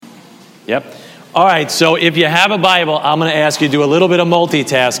Yep. All right, so if you have a Bible, I'm going to ask you to do a little bit of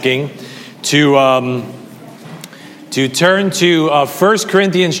multitasking to turn to 1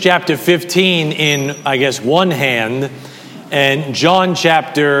 Corinthians chapter 15 in, I guess, one hand, and John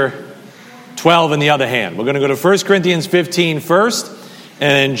chapter 12 in the other hand. We're going to go to 1 Corinthians 15 first,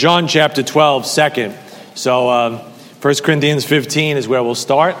 and then John chapter 12 second. So 1 Corinthians 15 is where we'll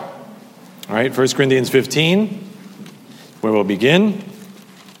start. All right, 1 Corinthians 15, where we'll begin.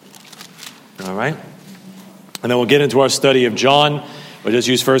 All right. And then we'll get into our study of John. We'll just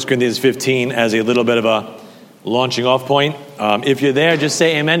use 1 Corinthians 15 as a little bit of a launching off point. If you're there, just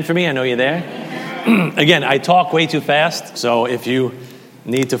say amen for me. I know you're there. Again, I talk way too fast, so if you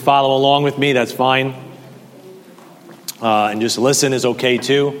need to follow along with me, that's fine. And just listen is okay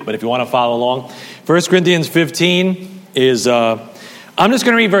too, but if you want to follow along. 1 Corinthians 15 is, I'm just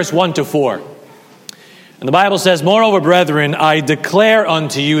going to read verse 1 to 4. And the Bible says, "Moreover, brethren, I declare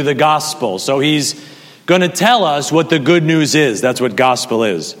unto you the gospel." So he's going to tell us what the good news is. That's what gospel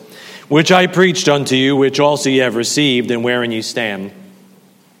is. "Which I preached unto you, which also ye have received, and wherein ye stand.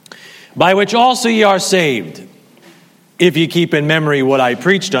 By which also ye are saved, if ye keep in memory what I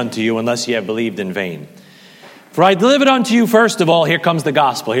preached unto you, unless ye have believed in vain. For I delivered unto you first of all," here comes the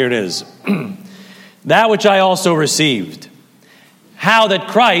gospel, here it is, "that which I also received, how that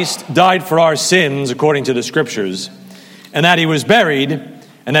Christ died for our sins according to the Scriptures, and that he was buried,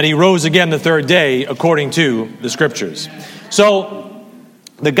 and that he rose again the third day according to the Scriptures." So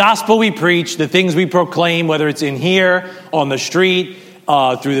the gospel we preach, the things we proclaim, whether it's in here, on the street,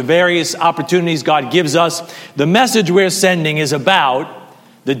 through the various opportunities God gives us, the message we're sending is about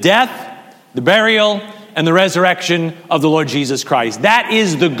the death, the burial, and the resurrection of the Lord Jesus Christ. That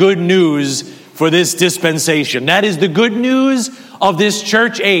is the good news for this dispensation. That is the good news of this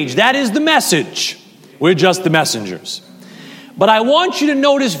church age. That is the message. We're just the messengers. But I want you to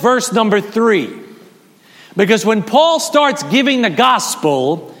notice verse number 3. Because when Paul starts giving the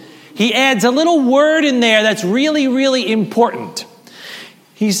gospel, he adds a little word in there that's really, really important.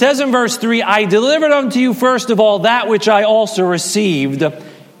 He says in verse 3, "I delivered unto you first of all that which I also received,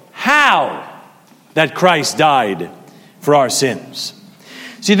 how that Christ died for our sins."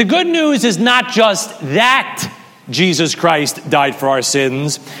 See, the good news is not just that Jesus Christ died for our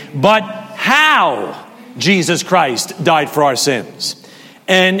sins, but how Jesus Christ died for our sins.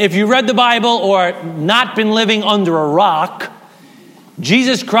 And if you read the Bible or not been living under a rock,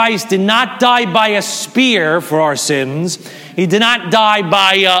 Jesus Christ did not die by a spear for our sins. He did not die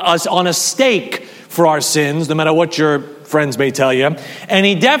by us on a stake for our sins, no matter what your friends may tell you. And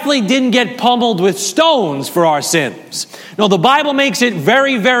he definitely didn't get pummeled with stones for our sins. No, the Bible makes it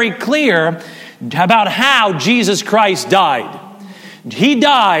very, very clear about how Jesus Christ died. He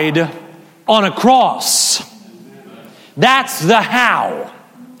died on a cross. That's the how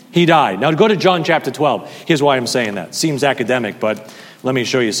he died. Now go to John chapter 12. Here's why I'm saying that. Seems academic, but let me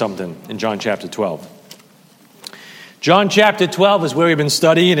show you something in John chapter 12. John chapter 12 is where we've been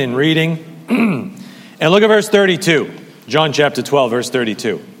studying and reading. And look at verse 32. John chapter 12, verse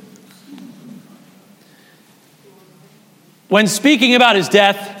 32. When speaking about his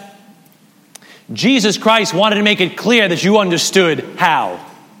death, Jesus Christ wanted to make it clear that you understood how.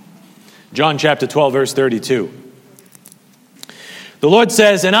 John chapter 12, verse 32. The Lord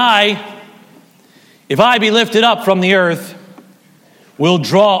says, "And I, if I be lifted up from the earth, will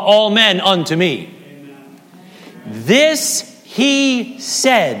draw all men unto me." This he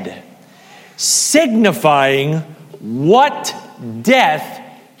said, signifying what death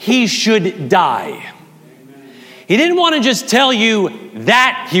he should die. He didn't want to just tell you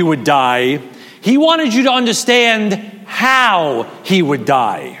that he would die. He wanted you to understand how he would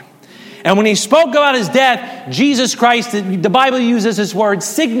die. And when he spoke about his death, Jesus Christ, the Bible uses this word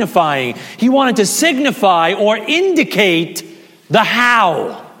signifying. He wanted to signify or indicate the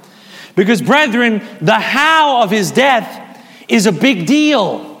how. Because, brethren, the how of his death is a big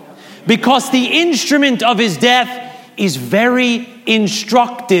deal. Because the instrument of his death is very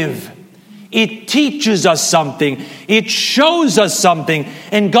instructive. It teaches us something. It shows us something.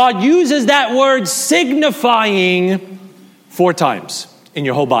 And God uses that word signifying 4 times in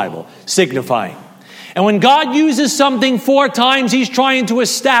your whole Bible. Signifying. And when God uses something 4 times, he's trying to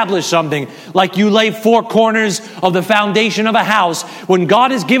establish something. Like you lay 4 corners of the foundation of a house. When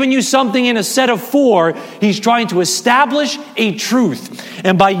God has given you something in a set of 4, he's trying to establish a truth.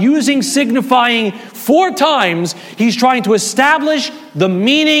 And by using signifying 4 times, he's trying to establish the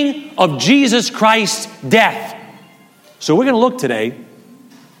meaning of Jesus Christ's death. So we're going to look today.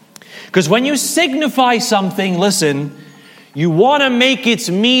 Because when you signify something, listen, you want to make its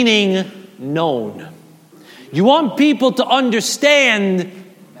meaning known. You want people to understand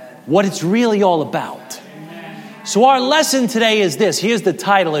what it's really all about. So our lesson today is this. Here's the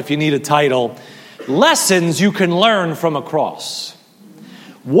title if you need a title. Lessons you can learn from a cross.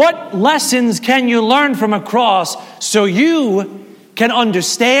 What lessons can you learn from a cross so you can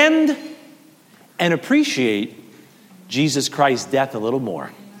understand and appreciate Jesus Christ's death a little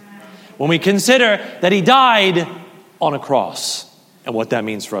more? When we consider that he died on a cross and what that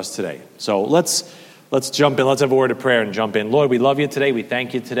means for us today. So let's jump in. Let's have a word of prayer and jump in. Lord, we love you today. We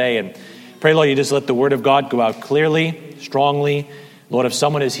thank you today. And pray, Lord, you just let the word of God go out clearly, strongly. Lord, if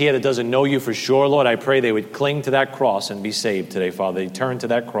someone is here that doesn't know you for sure, Lord, I pray they would cling to that cross and be saved today, Father. They turn to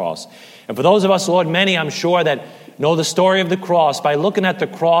that cross. And for those of us, Lord, many, I'm sure, that know the story of the cross, by looking at the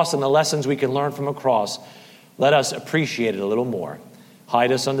cross and the lessons we can learn from a cross, let us appreciate it a little more.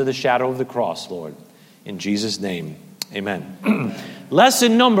 Hide us under the shadow of the cross, Lord. In Jesus' name, amen.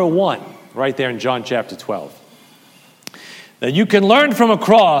 Lesson number 1, right there in John chapter 12. That you can learn from a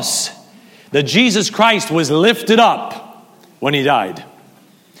cross that Jesus Christ was lifted up when he died.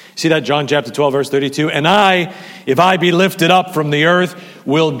 See that? John chapter 12, verse 32. And I, if I be lifted up from the earth,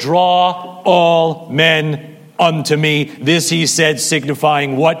 will draw all men unto me. This he said,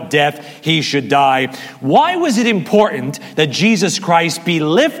 signifying what death he should die. Why was it important that Jesus Christ be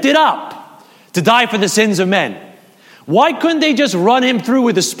lifted up to die for the sins of men? Why couldn't they just run him through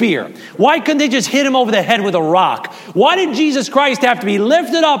with a spear? Why couldn't they just hit him over the head with a rock? Why did Jesus Christ have to be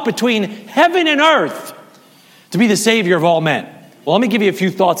lifted up between heaven and earth to be the Savior of all men? Well, let me give you a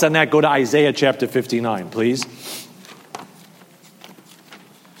few thoughts on that. Go to Isaiah chapter 59, please.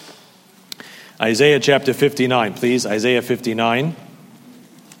 Isaiah chapter 59, please. Isaiah 59.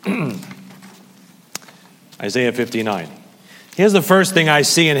 Isaiah 59. Here's the first thing I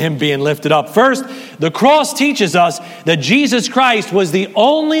see in him being lifted up. First, the cross teaches us that Jesus Christ was the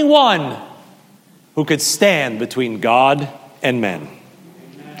only one who could stand between God and men.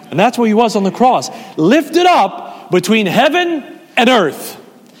 And that's what he was on the cross. Lifted up between heaven and earth.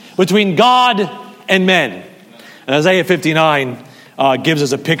 Between God and men. And Isaiah 59 gives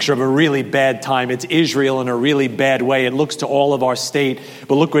us a picture of a really bad time. It's Israel in a really bad way. It looks to all of our state.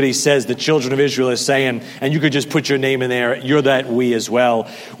 But look what he says. The children of Israel are saying, and you could just put your name in there. You're that we as well.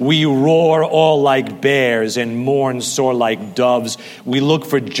 We roar all like bears and mourn sore like doves. We look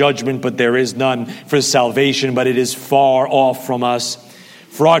for judgment, but there is none. For salvation, but it is far off from us.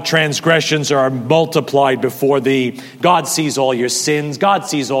 For our transgressions are multiplied before thee. God sees all your sins. God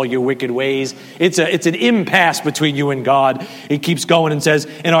sees all your wicked ways. It's an impasse between you and God. He keeps going and says,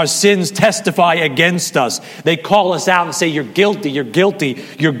 and our sins testify against us. They call us out and say, you're guilty, you're guilty,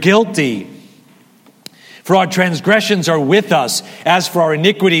 you're guilty. For our transgressions are with us. As for our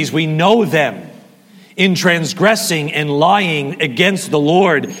iniquities, we know them. In transgressing and lying against the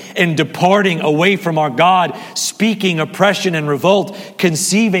Lord and departing away from our God, speaking oppression and revolt,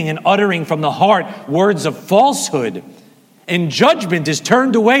 conceiving and uttering from the heart words of falsehood. And judgment is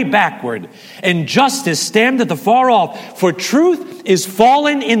turned away backward, and justice standeth afar off. For truth is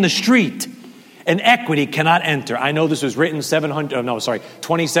fallen in the street, and equity cannot enter. I know this was written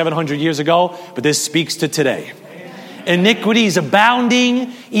 2,700 years ago, but this speaks to today. Iniquity is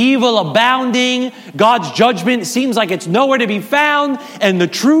abounding, evil abounding, God's judgment seems like it's nowhere to be found, and the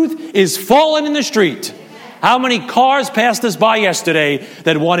truth is fallen in the street. How many cars passed us by yesterday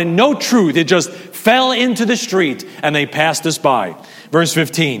that wanted no truth? It just fell into the street, and they passed us by. Verse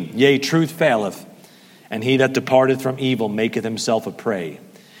 15, yea, truth faileth, and he that departeth from evil maketh himself a prey.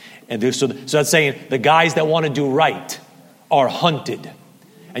 And so that's saying the guys that want to do right are hunted.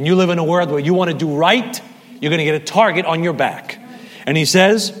 And you live in a world where you want to do right, you're going to get a target on your back. And he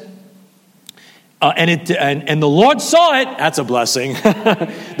says, and the Lord saw it. That's a blessing.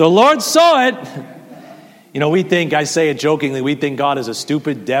 The Lord saw it. You know, we think, I say it jokingly, we think God is a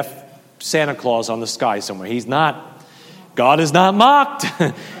stupid, deaf Santa Claus on the sky somewhere. He's not. God is not mocked.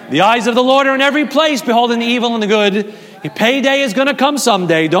 The eyes of the Lord are in every place, beholding the evil and the good. Payday is going to come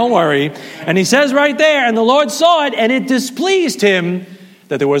someday. Don't worry. And he says right there, and the Lord saw it, and it displeased him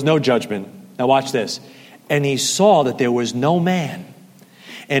that there was no judgment. Now watch this. And he saw that there was no man,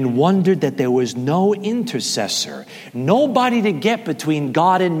 and wondered that there was no intercessor, nobody to get between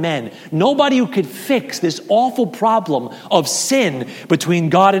God and men, nobody who could fix this awful problem of sin between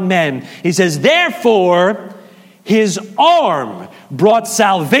God and men. He says, therefore, his arm brought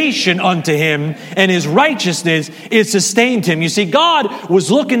salvation unto him, and his righteousness it sustained him. You see, God was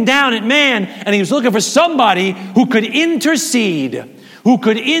looking down at man, and he was looking for somebody who could intercede, who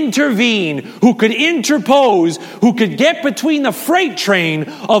could intervene, who could interpose, who could get between the freight train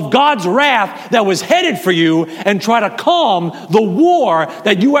of God's wrath that was headed for you and try to calm the war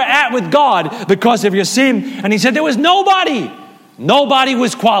that you were at with God because of your sin. And he said there was nobody. Nobody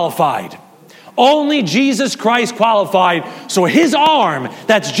was qualified. Only Jesus Christ qualified. So his arm,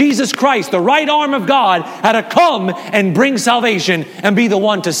 that's Jesus Christ, the right arm of God, had to come and bring salvation and be the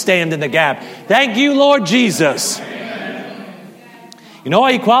one to stand in the gap. Thank you, Lord Jesus. You know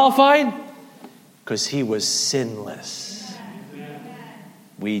why he qualified? Because he was sinless.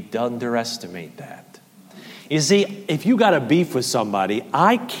 We underestimate that. You see, if you got a beef with somebody,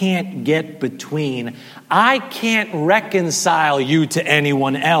 I can't get between. I can't reconcile you to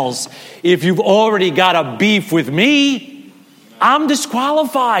anyone else. If you've already got a beef with me, I'm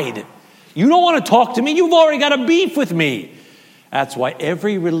disqualified. You don't want to talk to me. You've already got a beef with me. That's why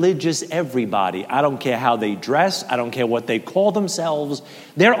every religious everybody, I don't care how they dress, I don't care what they call themselves,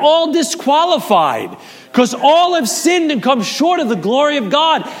 they're all disqualified because all have sinned and come short of the glory of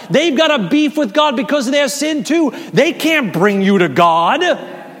God. They've got a beef with God because of their sin too. They can't bring you to God.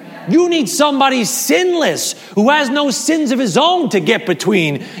 You need somebody sinless who has no sins of his own to get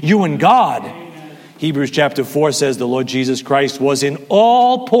between you and God. Hebrews chapter 4 says the Lord Jesus Christ was in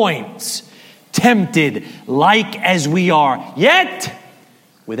all points tempted like as we are, yet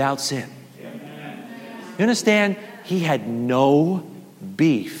without sin. You understand? He had no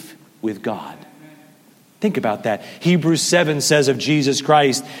beef with God. Think about that. Hebrews 7 says of Jesus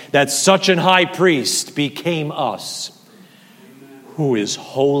Christ that such an high priest became us, who is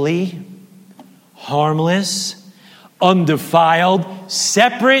holy, harmless, undefiled,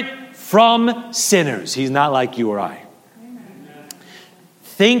 separate from sinners. He's not like you or I.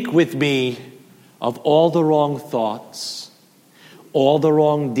 Think with me of all the wrong thoughts, all the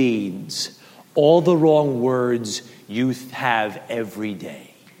wrong deeds, all the wrong words you have every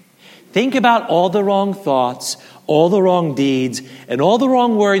day. Think about all the wrong thoughts, all the wrong deeds, and all the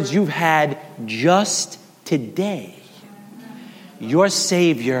wrong words you've had just today. Your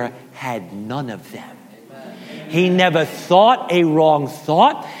Savior had none of them. He never thought a wrong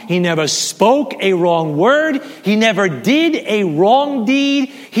thought. He never spoke a wrong word. He never did a wrong deed.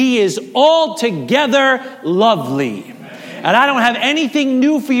 He is altogether lovely. And I don't have anything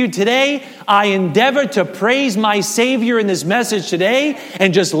new for you today. I endeavor to praise my Savior in this message today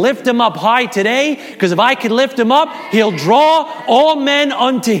and just lift him up high today, because if I can lift him up, he'll draw all men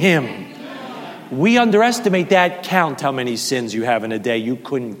unto him. We underestimate that. Count how many sins you have in a day. You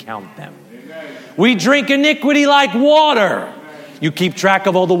couldn't count them. We drink iniquity like water. You keep track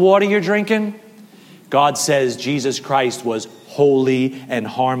of all the water you're drinking? God says Jesus Christ was holy and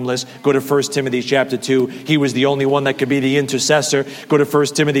harmless. Go to 1 Timothy chapter 2. He was the only one that could be the intercessor. Go to 1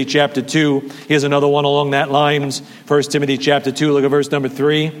 Timothy chapter 2. Here's another one along that lines. 1 Timothy chapter 2, look at verse number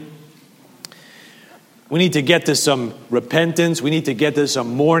 3. We need to get to some repentance. We need to get to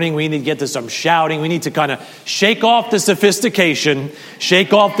some mourning. We need to get to some shouting. We need to kind of shake off the sophistication,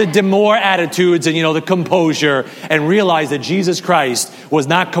 shake off the demure attitudes and, the composure, and realize that Jesus Christ was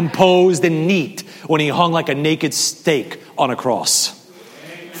not composed and neat when he hung like a naked steak on a cross.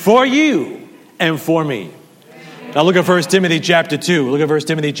 For you and for me. Now look at 1 Timothy chapter 2. Look at 1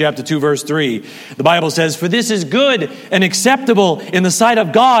 Timothy chapter 2, verse 3. The Bible says, "For this is good and acceptable in the sight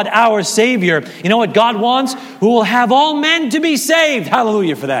of God, our Savior." You know what God wants? Who will have all men to be saved.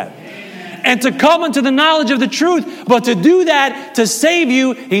 Hallelujah for that. Amen. And to come unto the knowledge of the truth. But to do that, to save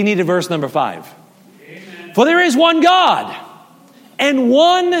you, he needed verse number 5. Amen. For there is one God and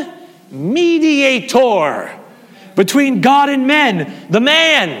one mediator between God and men. The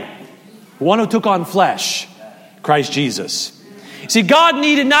man, one who took on flesh. Christ Jesus. See, God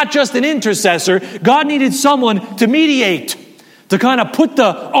needed not just an intercessor. God needed someone to mediate, to kind of put the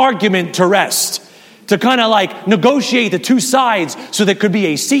argument to rest, to kind of like negotiate the two sides so there could be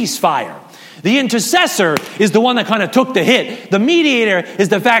a ceasefire. The intercessor is the one that kind of took the hit. The mediator is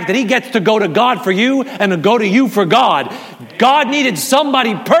the fact that he gets to go to God for you and to go to you for God. God needed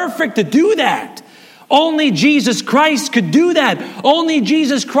somebody perfect to do that. Only Jesus Christ could do that. Only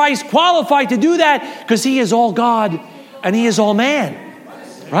Jesus Christ qualified to do that, because he is all God and he is all man.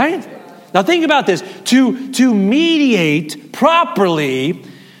 Right? Now think about this. To mediate properly,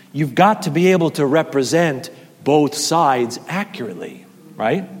 you've got to be able to represent both sides accurately.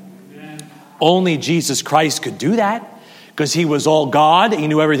 Right? Only Jesus Christ could do that, because he was all God. He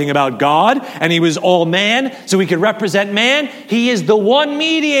knew everything about God, and he was all man, so he could represent man. He is the one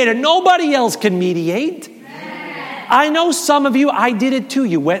mediator. Nobody else can mediate. I know some of you, I did it too.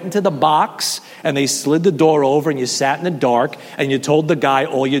 You went into the box and they slid the door over and you sat in the dark and you told the guy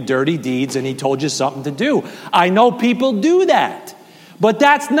all your dirty deeds and he told you something to do. I know people do that. But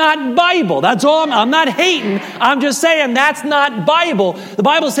that's not Bible. That's all. I'm not hating. I'm just saying that's not Bible. The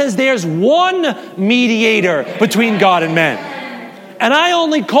Bible says there's one mediator between God and men. And I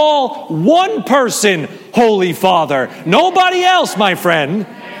only call one person Holy Father. Nobody else, my friend.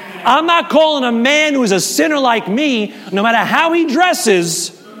 I'm not calling a man who is a sinner like me, no matter how he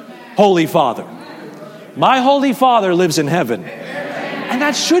dresses, Holy Father. My Holy Father lives in heaven. And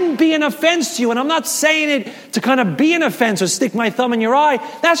that shouldn't be an offense to you. And I'm not saying it to kind of be an offense or stick my thumb in your eye.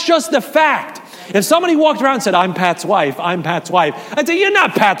 That's just the fact. If somebody walked around and said, I'm Pat's wife, I'd say, you're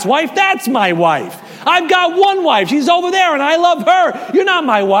not Pat's wife, that's my wife. I've got one wife, she's over there and I love her. You're not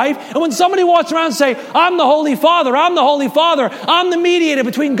my wife. And when somebody walks around and say, I'm the Holy Father, I'm the mediator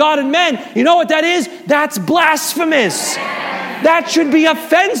between God and men, you know what that is? That's blasphemous. That should be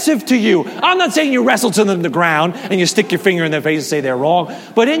offensive to you. I'm not saying you wrestle to them to the ground and you stick your finger in their face and say they're wrong.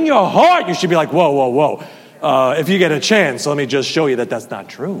 But in your heart, you should be like, whoa. If you get a chance, let me just show you that that's not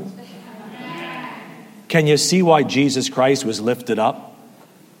true. Can you see why Jesus Christ was lifted up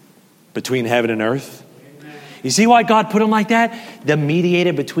between heaven and earth? You see why God put him like that? The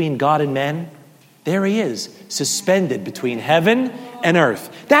mediator between God and men. There he is, suspended between heaven and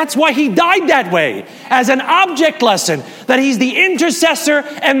earth. That's why he died that way, as an object lesson, that he's the intercessor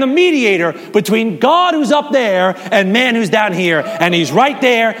and the mediator between God who's up there and man who's down here. And he's right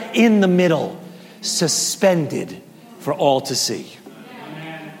there in the middle, suspended for all to see.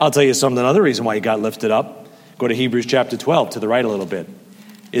 I'll tell you another reason why he got lifted up. Go to Hebrews chapter 12, to the right a little bit.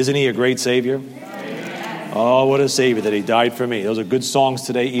 Isn't he a great Savior? Oh, what a Savior that he died for me. Those are good songs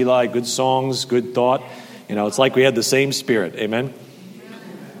today, Eli. Good songs, good thought. You know, it's like we had the same Spirit. Amen?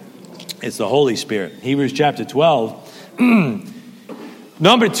 It's the Holy Spirit. Hebrews chapter 12.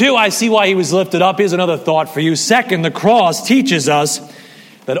 Number 2, I see why he was lifted up. Here's another thought for you. Second, the cross teaches us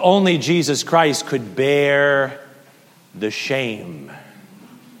that only Jesus Christ could bear the shame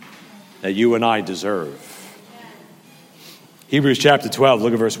that you and I deserve. Hebrews chapter 12,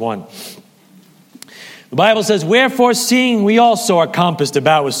 look at verse 1. The Bible says, wherefore, seeing we also are compassed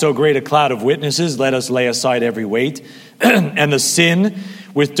about with so great a cloud of witnesses, let us lay aside every weight and the sin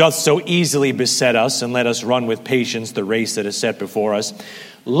which doth so easily beset us, and let us run with patience the race that is set before us,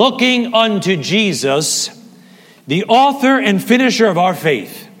 looking unto Jesus, the author and finisher of our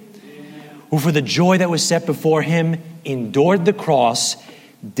faith, who for the joy that was set before him endured the cross,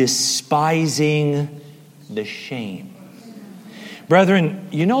 despising the shame. Brethren,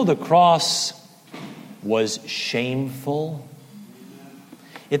 you know the cross was shameful.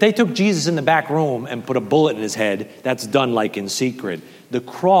 If they took Jesus in the back room and put a bullet in his head, that's done like in secret. The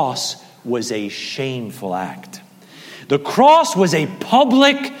cross was a shameful act. The cross was a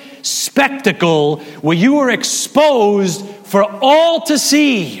public spectacle where you were exposed for all to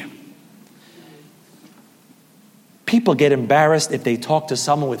see. People get embarrassed if they talk to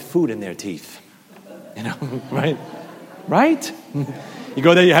someone with food in their teeth. You know, right? Right? You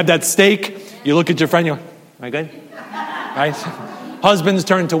go there, you have that steak, you look at your friend, you go, am I good? Right? Husbands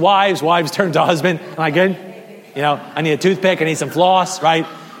turn to wives, wives turn to husband. Am I good? You know, I need a toothpick, I need some floss, right?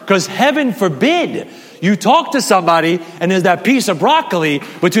 Because heaven forbid you talk to somebody and there's that piece of broccoli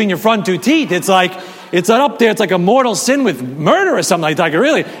between your front two teeth. It's like, it's up there, it's like a mortal sin with murder or something like that.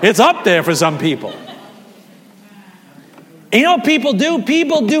 Really, it's up there for some people. And you know what people do?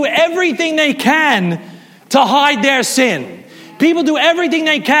 People do everything they can to hide their sin. People do everything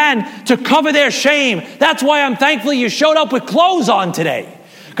they can to cover their shame. That's why I'm thankful you showed up with clothes on today.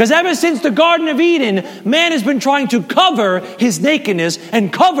 Because ever since the Garden of Eden, man has been trying to cover his nakedness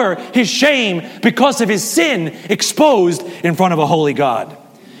and cover his shame because of his sin exposed in front of a holy God.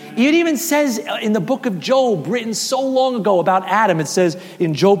 It even says in the book of Job, written so long ago about Adam, it says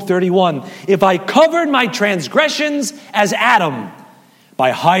in Job 31, if I covered my transgressions as Adam, by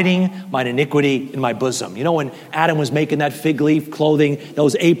hiding mine iniquity in my bosom. You know, when Adam was making that fig leaf clothing,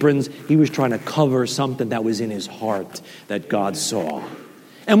 those aprons, he was trying to cover something that was in his heart that God saw.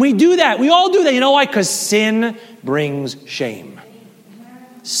 And we do that. We all do that. You know why? Because sin brings shame.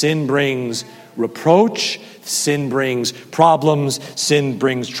 Sin brings reproach. Sin brings problems. Sin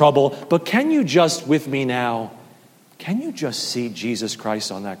brings trouble. But can you just, with me now, can you just see Jesus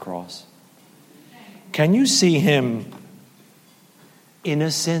Christ on that cross? Can you see him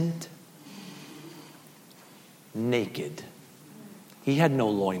innocent, naked? He had no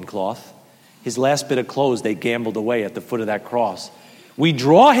loincloth. His last bit of clothes they gambled away at the foot of that cross. We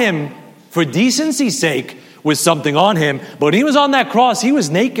draw him for decency's sake with something on him, but when he was on that cross, he was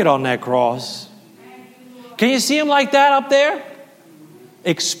naked on that cross. Can you see him like that up there?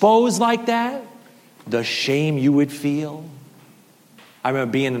 Exposed like that? The shame you would feel. I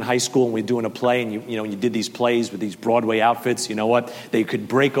remember being in high school and we were doing a play, and you did these plays with these Broadway outfits. You know what? They could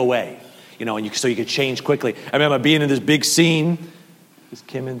break away, and so you could change quickly. I remember being in this big scene. Is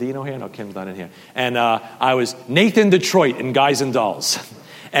Kim and Dino here? No, Kim's not in here. And I was Nathan Detroit in Guys and Dolls.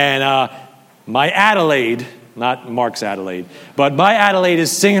 And my Adelaide, not Mark's Adelaide, but my Adelaide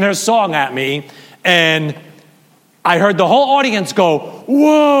is singing her song at me, and I heard the whole audience go,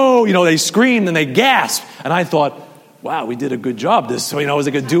 whoa, they screamed and they gasped, and I thought, wow, we did a good job. This, it was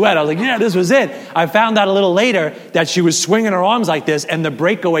like a duet. I was like, yeah, this was it. I found out a little later that she was swinging her arms like this, and the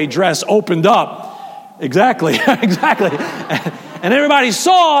breakaway dress opened up. Exactly, exactly. And everybody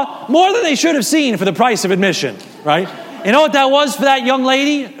saw more than they should have seen for the price of admission, right? You know what that was for that young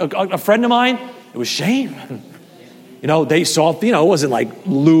lady, a friend of mine? It was shame. They saw, it wasn't like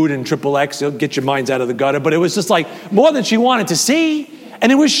lewd and XXX, get your minds out of the gutter, but it was just like more than she wanted to see,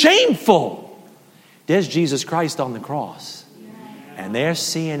 and it was shameful. There's Jesus Christ on the cross, and they're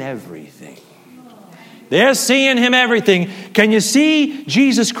seeing everything. They're seeing him everything. Can you see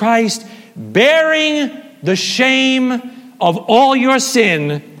Jesus Christ bearing the shame of all your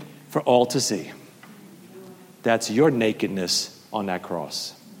sin for all to see? That's your nakedness on that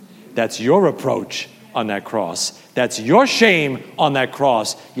cross. That's your reproach on that cross. That's your shame on that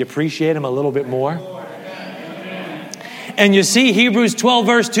cross. You appreciate him a little bit more? And you see Hebrews 12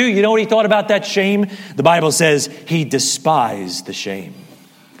 verse 2, you know what he thought about that shame? The Bible says he despised the shame.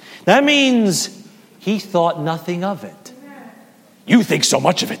 That means he thought nothing of it. You think so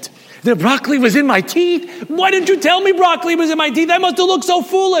much of it. The broccoli was in my teeth. Why didn't you tell me broccoli was in my teeth? That must have looked so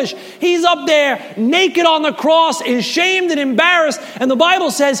foolish. He's up there naked on the cross, ashamed and embarrassed. And the Bible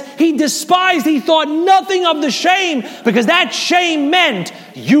says he despised, he thought nothing of the shame, because that shame meant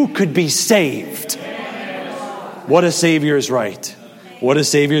you could be saved. What a Savior is right. What a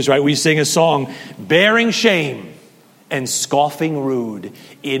Savior is right. We sing a song, bearing shame and scoffing rude,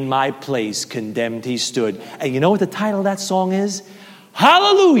 in my place condemned he stood. And you know what the title of that song is?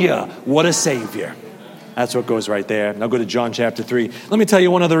 Hallelujah, what a Savior. That's what goes right there. Now go to John chapter 3. Let me tell you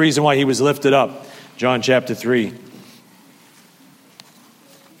one other reason why he was lifted up. John chapter 3.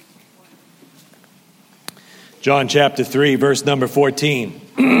 John chapter 3, verse number 14.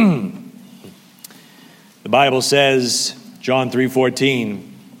 The Bible says, John 3:14,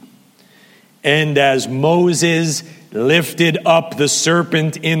 and as Moses lifted up the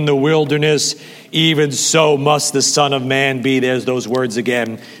serpent in the wilderness, even so must the Son of Man be, there's those words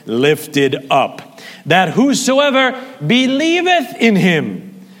again, lifted up, that whosoever believeth in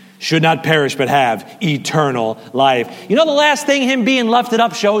him should not perish but have eternal life. You know the last thing him being lifted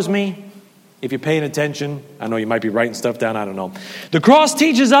up shows me? If you're paying attention, I know you might be writing stuff down, I don't know. The cross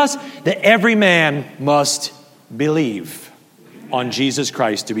teaches us that every man must believe on Jesus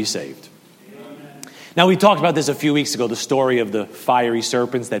Christ to be saved. Now, we talked about this a few weeks ago, the story of the fiery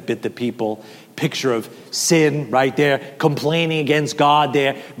serpents that bit the people. Picture of sin right there, complaining against God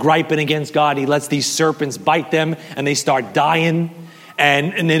there, griping against God. He lets these serpents bite them and they start dying.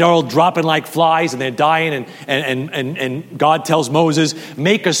 And they're all dropping like flies and they're dying. And God tells Moses,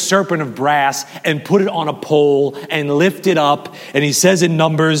 make a serpent of brass and put it on a pole and lift it up. And he says in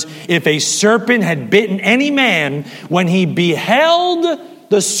Numbers, if a serpent had bitten any man, when he beheld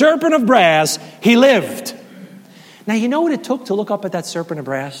the serpent of brass, he lived. Now, you know what it took to look up at that serpent of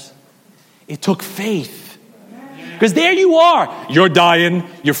brass? It took faith. Because there you are. You're dying.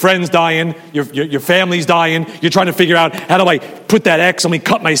 Your friend's dying. Your family's dying. You're trying to figure out, how do I put that X? Let me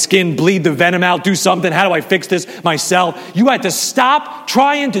cut my skin, bleed the venom out, do something. How do I fix this myself? You had to stop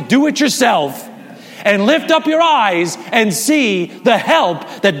trying to do it yourself and lift up your eyes and see the help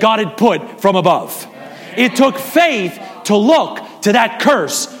that God had put from above. It took faith to look to that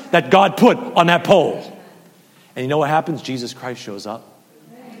curse that God put on that pole. And you know what happens? Jesus Christ shows up.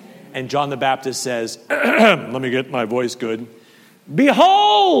 And John the Baptist says, let me get my voice good.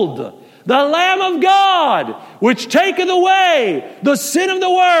 Behold, the Lamb of God, which taketh away the sin of the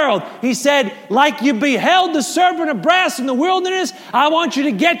world. He said, like you beheld the serpent of brass in the wilderness, I want you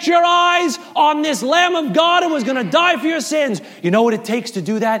to get your eyes on this Lamb of God who was going to die for your sins. You know what it takes to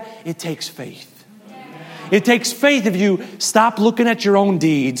do that? It takes faith. It takes faith if you stop looking at your own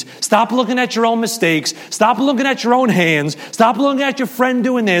deeds, stop looking at your own mistakes, stop looking at your own hands, stop looking at your friend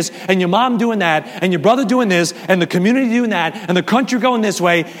doing this and your mom doing that and your brother doing this and the community doing that and the country going this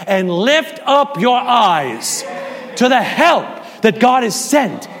way, and lift up your eyes to the help that God has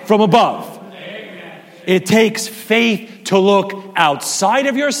sent from above. It takes faith to look outside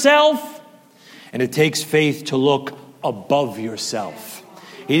of yourself, and it takes faith to look above yourself.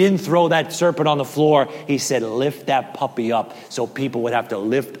 He didn't throw that serpent on the floor. He said, lift that puppy up, so people would have to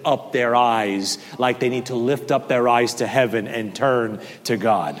lift up their eyes like they need to lift up their eyes to heaven and turn to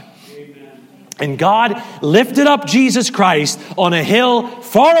God. Amen. And God lifted up Jesus Christ on a hill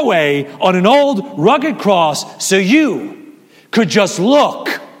far away on an old rugged cross so you could just look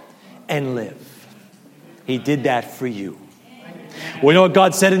and live. He did that for you. Well, you know what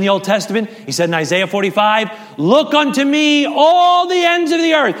God said in the Old Testament? He said in Isaiah 45, look unto me, all the ends of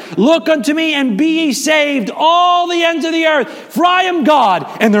the earth. Look unto me and be ye saved, all the ends of the earth. For I am God,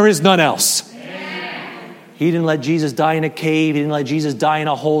 and there is none else. Amen. He didn't let Jesus die in a cave. He didn't let Jesus die in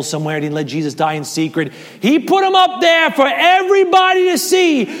a hole somewhere. He didn't let Jesus die in secret. He put him up there for everybody to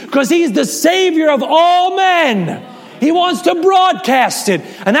see because he's the Savior of all men. He wants to broadcast it.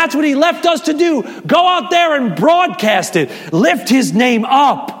 And that's what he left us to do. Go out there and broadcast it. Lift his name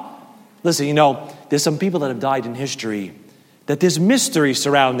up. Listen, you know, there's some people that have died in history that there's mystery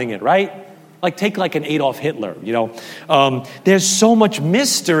surrounding it, right? Like take like an Adolf Hitler, you know. There's so much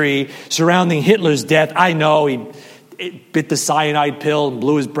mystery surrounding Hitler's death. I know he bit the cyanide pill and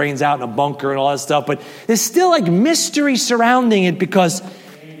blew his brains out in a bunker and all that stuff. But there's still like mystery surrounding it because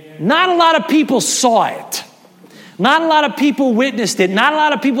not a lot of people saw it. Not a lot of people witnessed it. Not a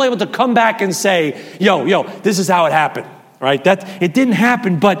lot of people able to come back and say, yo, this is how it happened, right? It didn't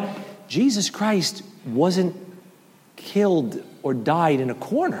happen, but Jesus Christ wasn't killed or died in a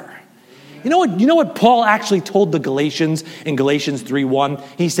corner. You know what Paul actually told the Galatians in Galatians 3:1?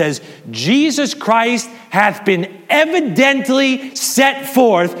 He says, Jesus Christ hath been evidently set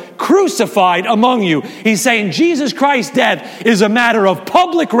forth, crucified among you. He's saying Jesus Christ's death is a matter of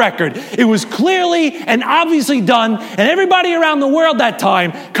public record. It was clearly and obviously done, and everybody around the world that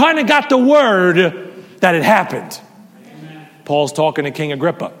time kind of got the word that it happened. Amen. Paul's talking to King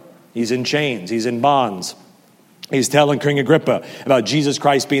Agrippa. He's in chains. He's in bonds. He's telling King Agrippa about Jesus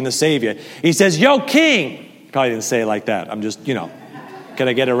Christ being the Savior. He says, yo, King. He probably didn't say it like that. I'm just, can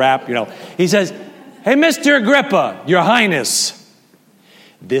I get a rap? He says, hey, Mr. Agrippa, your Highness,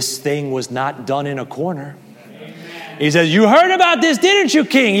 this thing was not done in a corner. He says, you heard about this, didn't you,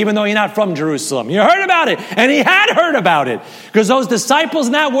 King? Even though you're not from Jerusalem. You heard about it. And he had heard about it. Because those disciples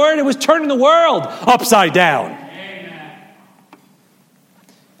in that word, it was turning the world upside down. Amen.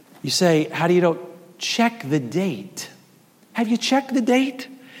 You say, how do you know? Check the date. Have you checked the date?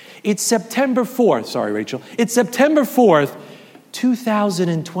 It's September 4th. Sorry, Rachel. It's September 4th,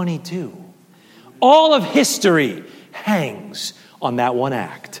 2022. All of history hangs on that one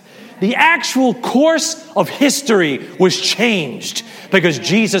act. The actual course of history was changed because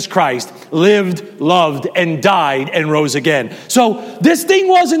Jesus Christ lived, loved, and died and rose again. So this thing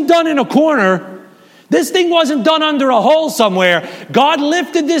wasn't done in a corner. This thing wasn't done under a hole somewhere. God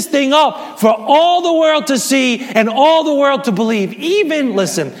lifted this thing up for all the world to see and all the world to believe. Even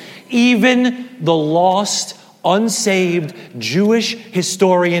the lost, unsaved Jewish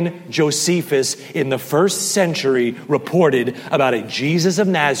historian Josephus in the first century reported about a Jesus of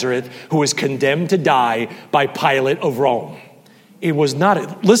Nazareth who was condemned to die by Pilate of Rome. It was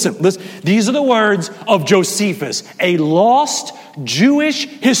not, listen, these are the words of Josephus, a lost Jewish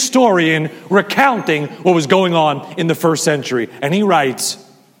historian recounting what was going on in the first century. And he writes,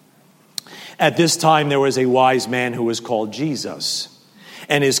 at this time there was a wise man who was called Jesus,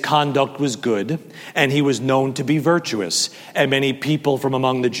 and his conduct was good, and he was known to be virtuous. And many people from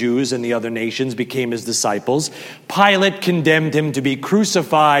among the Jews and the other nations became his disciples. Pilate condemned him to be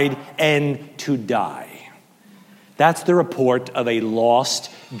crucified and to die. That's the report of a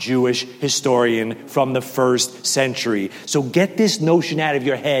lost Jewish historian from the first century. So get this notion out of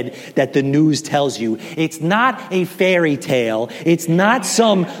your head that the news tells you. It's not a fairy tale. It's not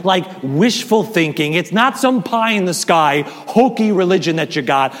some wishful thinking. It's not some pie in the sky, hokey religion that you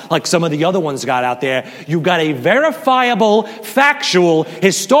got like some of the other ones got out there. You've got a verifiable, factual,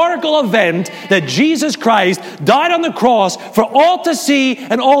 historical event that Jesus Christ died on the cross for all to see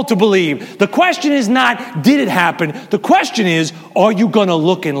and all to believe. The question is not, did it happen? The question is, are you going to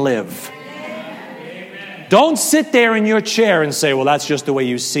look and live? Amen. Don't sit there in your chair and say, well, that's just the way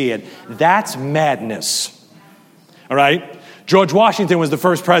you see it. That's madness. All right? George Washington was the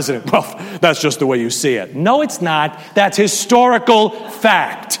first president. Well, that's just the way you see it. No, it's not. That's historical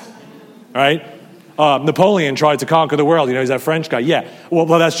fact. All right? Napoleon tried to conquer the world. He's that French guy. Yeah. Well,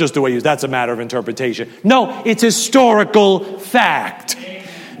 that's just the way that's a matter of interpretation. No, it's historical fact.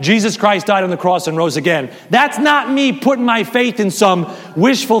 Jesus Christ died on the cross and rose again. That's not me putting my faith in some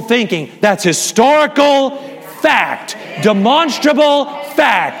wishful thinking. That's historical fact. Demonstrable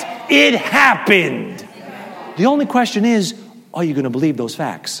fact. It happened. The only question is, are you going to believe those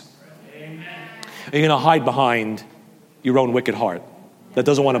facts? Are you going to hide behind your own wicked heart that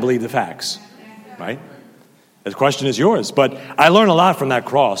doesn't want to believe the facts? Right? The question is yours. But I learned a lot from that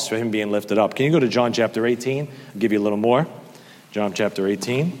cross, for him being lifted up. Can you go to John chapter 18? I'll give you a little more. John chapter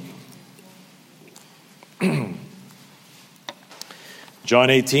 18. John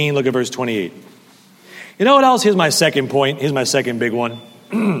 18, look at verse 28. You know what else? Here's my second point. Here's my second big one.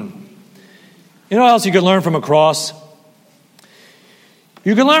 You know what else you can learn from a cross?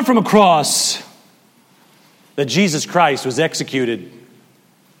 You can learn from a cross that Jesus Christ was executed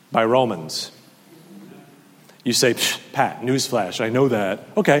by Romans. You say, Pat, newsflash, I know that.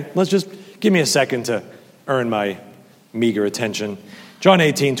 Okay, let's just give me a second to earn my meager attention. John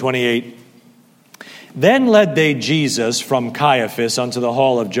 18:28. Then led they Jesus from Caiaphas unto the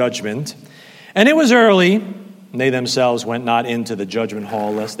hall of judgment. And it was early, and they themselves went not into the judgment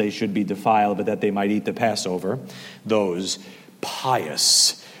hall, lest they should be defiled, but that they might eat the Passover. Those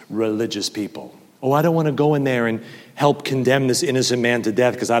pious religious people. Oh, I don't want to go in there and help condemn this innocent man to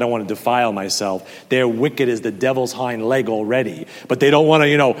death because I don't want to defile myself. They're wicked as the devil's hind leg already. But they don't want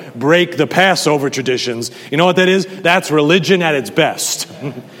to, break the Passover traditions. You know what that is? That's religion at its best.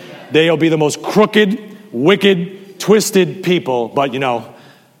 They'll be the most crooked, wicked, twisted people. But,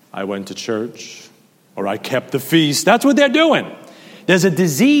 I went to church or I kept the feast. That's what they're doing. There's a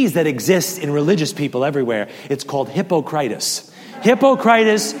disease that exists in religious people everywhere. It's called hypocritus.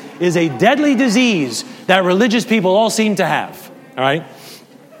 Hypocritus is a deadly disease that religious people all seem to have. All right?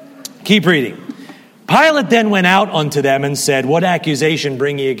 Keep reading. Pilate then went out unto them and said, What accusation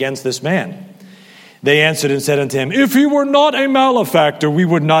bring ye against this man? They answered and said unto him, If he were not a malefactor, we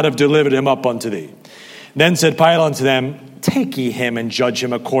would not have delivered him up unto thee. Then said Pilate unto them, Take ye him and judge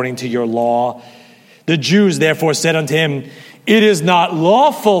him according to your law. The Jews therefore said unto him, It is not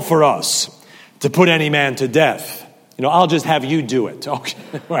lawful for us to put any man to death. I'll just have you do it.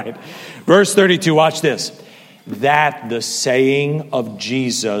 Okay, right. Verse 32, watch this. That the saying of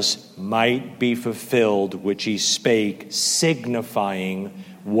Jesus might be fulfilled, which he spake, signifying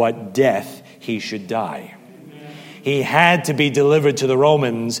what death he should die. He had to be delivered to the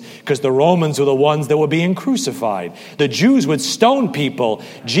Romans because the Romans were the ones that were being crucified. The Jews would stone people.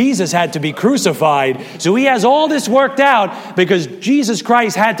 Jesus had to be crucified. So he has all this worked out because Jesus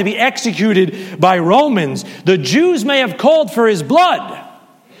Christ had to be executed by Romans. The Jews may have called for his blood,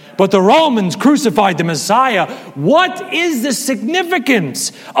 but the Romans crucified the Messiah. What is the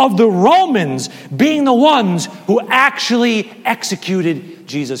significance of the Romans being the ones who actually executed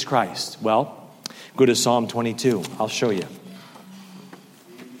Jesus Christ? Well, go to Psalm 22. I'll show you.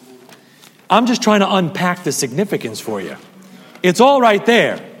 I'm just trying to unpack the significance for you. It's all right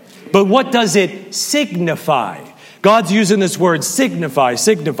there. But what does it signify? God's using this word signify,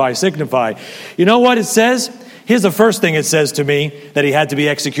 signify, signify. You know what it says? Here's the first thing it says to me, that he had to be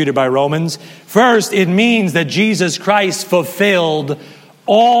executed by Romans. First, it means that Jesus Christ fulfilled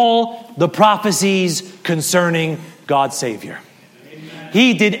all the prophecies concerning God's Savior.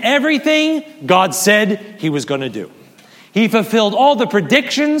 He did everything God said he was going to do. He fulfilled all the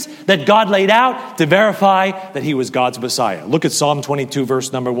predictions that God laid out to verify that he was God's Messiah. Look at Psalm 22,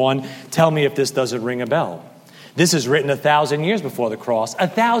 verse number 1. Tell me if this doesn't ring a bell. This is written 1,000 years before the cross.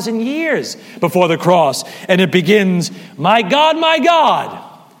 1,000 years before the cross. And it begins, my God,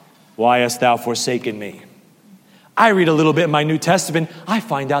 why hast thou forsaken me? I read a little bit in my New Testament. I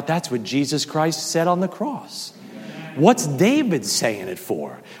find out that's what Jesus Christ said on the cross. What's David saying it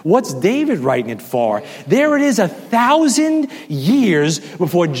for? What's David writing it for? There it is 1,000 years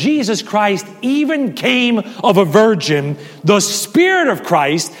before Jesus Christ even came of a virgin. The Spirit of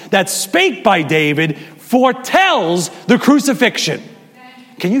Christ that spake by David foretells the crucifixion.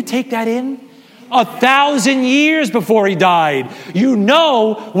 Can you take that in? 1,000 years before he died. You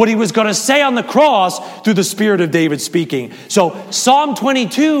know what he was going to say on the cross through the Spirit of David speaking. So Psalm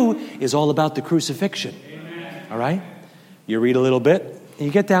 22 is all about the crucifixion. All right? You read a little bit, and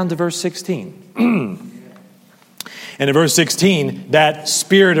you get down to verse 16. And in verse 16, that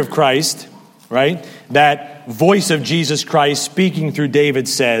Spirit of Christ, right? That voice of Jesus Christ speaking through David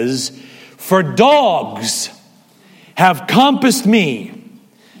says, For dogs have compassed me.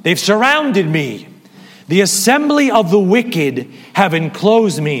 They've surrounded me. The assembly of the wicked have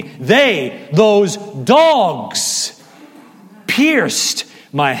enclosed me. They, those dogs, pierced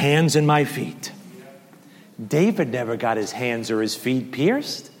my hands and my feet. David never got his hands or his feet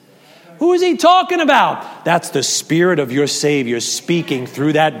pierced. Who is he talking about? That's the Spirit of your Savior speaking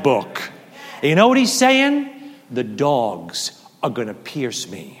through that book. And you know what he's saying? The dogs are going to pierce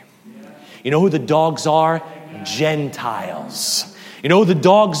me. You know who the dogs are? Gentiles. You know who the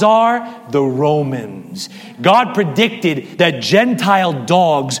dogs are? The Romans. God predicted that Gentile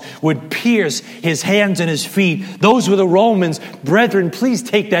dogs would pierce his hands and his feet. Those were the Romans. Brethren, please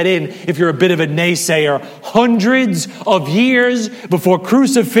take that in if you're a bit of a naysayer. Hundreds of years before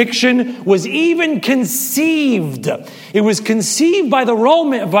crucifixion was even conceived. It was conceived by the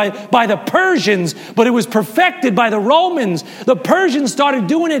by the Persians, but it was perfected by the Romans. The Persians started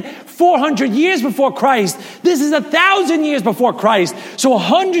doing it 400 years before Christ. This is 1,000 years before Christ. Christ. So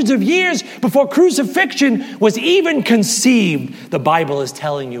hundreds of years before crucifixion was even conceived, the Bible is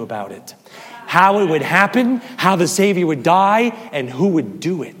telling you about it. How it would happen, how the Savior would die, and who would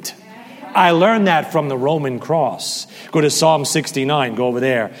do it. I learned that from the Roman cross. Go to Psalm 69. Go over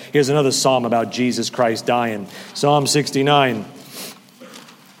there. Here's another psalm about Jesus Christ dying. Psalm 69.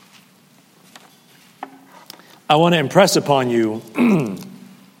 I want to impress upon you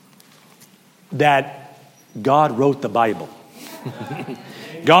that God wrote the Bible.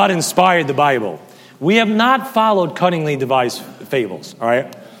 God inspired the Bible. We have not followed cunningly devised fables, all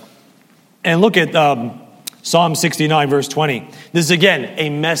right? And look at Psalm 69, verse 20. This is, again, a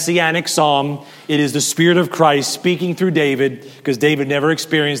messianic psalm. It is the Spirit of Christ speaking through David, because David never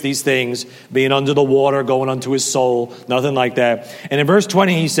experienced these things, being under the water, going unto his soul, nothing like that. And in verse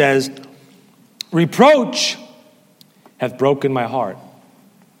 20, he says, reproach hath broken my heart.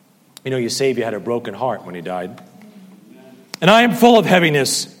 You know, your Savior had a broken heart when he died. And I am full of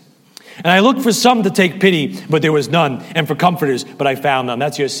heaviness. And I looked for some to take pity, but there was none, and for comforters, but I found none.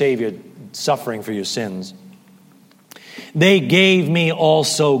 That's your Savior suffering for your sins. They gave me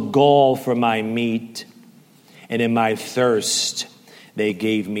also gall for my meat, and in my thirst they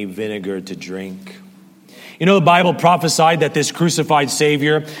gave me vinegar to drink. You know, the Bible prophesied that this crucified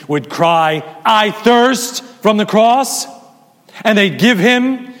Savior would cry, I thirst, from the cross, and they'd give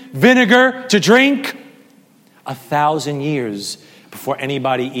him vinegar to drink. 1,000 years before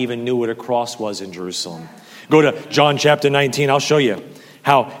anybody even knew what a cross was in Jerusalem. Go to John chapter 19. I'll show you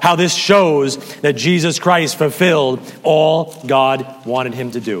how this shows that Jesus Christ fulfilled all God wanted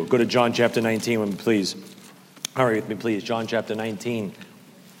him to do. Go to John chapter 19 with me, please. Hurry with me, please. John chapter 19.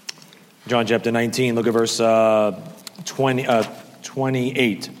 John chapter 19, look at verse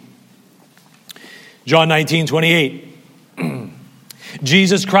 28. John 19, 28.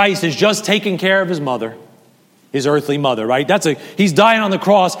 Jesus Christ is just taking care of his mother, his earthly mother, right? He's dying on the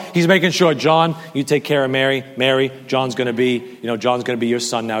cross. He's making sure, John, you take care of Mary. Mary, John's going to be your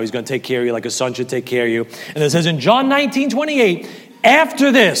son now. He's going to take care of you like a son should take care of you. And it says in John 19, 28,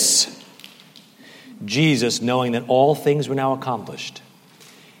 after this, Jesus, knowing that all things were now accomplished,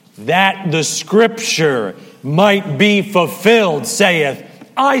 that the scripture might be fulfilled, saith,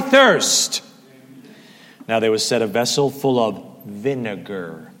 I thirst. Now there was set a vessel full of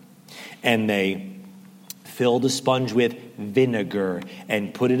vinegar, and they filled a sponge with vinegar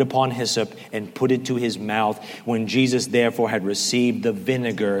and put it upon hyssop and put it to his mouth. When Jesus therefore had received the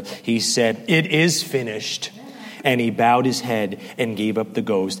vinegar, he said, it is finished. And he bowed his head and gave up the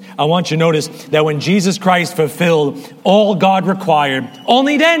ghost. I want you to notice that when Jesus Christ fulfilled all God required,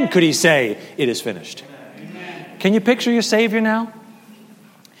 only then could he say, it is finished. Amen. Can you picture your Savior now?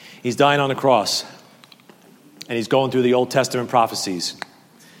 He's dying on the cross. And he's going through the Old Testament prophecies.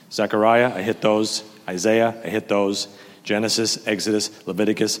 Zechariah, I hit those. Isaiah, I hit those. Genesis, Exodus,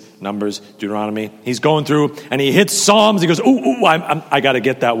 Leviticus, Numbers, Deuteronomy. He's going through and he hits Psalms. He goes, I got to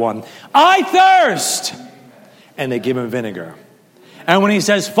get that one. I thirst. And they give him vinegar. And when he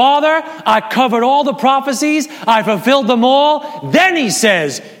says, Father, I covered all the prophecies. I fulfilled them all. Then he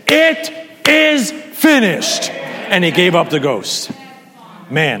says, it is finished. And he gave up the ghost.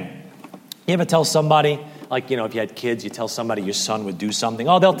 Man, you ever tell somebody, like, if you had kids, you tell somebody your son would do something.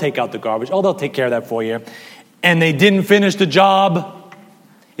 Oh, they'll take out the garbage. Oh, they'll take care of that for you. And they didn't finish the job.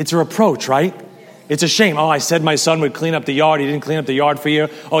 It's a reproach, right? It's a shame. Oh, I said my son would clean up the yard. He didn't clean up the yard for you.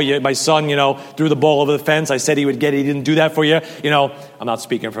 Oh, yeah, my son, threw the ball over the fence. I said he would get it. He didn't do that for you. I'm not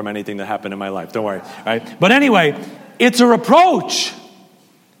speaking from anything that happened in my life. Don't worry. Right? But anyway, it's a reproach.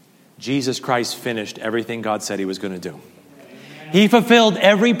 Jesus Christ finished everything God said he was going to do. He fulfilled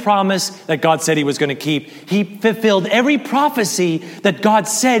every promise that God said he was going to keep. He fulfilled every prophecy that God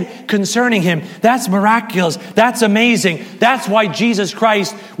said concerning him. That's miraculous. That's amazing. That's why Jesus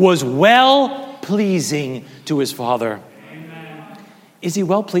Christ was well-pleasing to his Father. Amen. Is he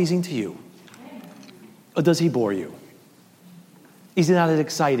well-pleasing to you? Or does he bore you? Is he not as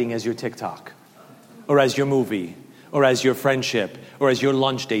exciting as your TikTok? Or as your movie? Or as your friendship? Or as your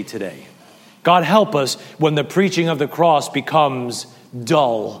lunch date today? God help us when the preaching of the cross becomes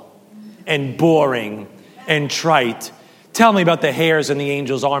dull and boring and trite. Tell me about the hairs in the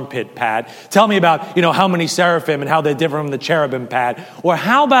angel's armpit, Pat. Tell me about, how many seraphim and how they're different from the cherubim, Pat. Or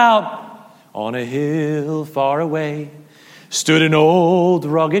how about on a hill far away stood an old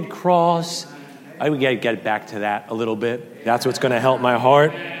rugged cross. I would get back to that a little bit. That's what's going to help my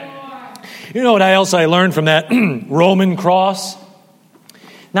heart. You know what else I learned from that Roman cross?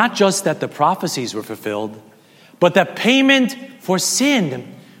 Not just that the prophecies were fulfilled, but that payment for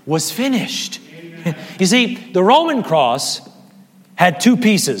sin was finished. You see, the Roman cross had two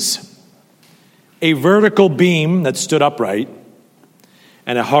pieces. A vertical beam that stood upright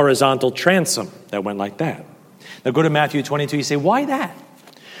and a horizontal transom that went like that. Now go to Matthew 22. You say, why that?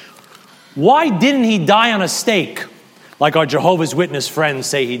 Why didn't he die on a stake like our Jehovah's Witness friends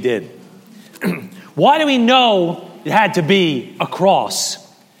say he did? Why do we know it had to be a cross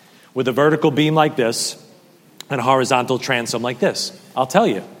with a vertical beam like this and a horizontal transom like this? I'll tell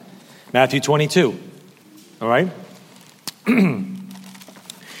you. Matthew 22. All right?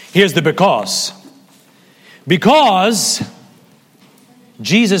 Here's the because. Because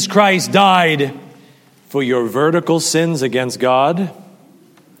Jesus Christ died for your vertical sins against God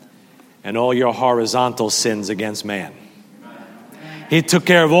and all your horizontal sins against man. He took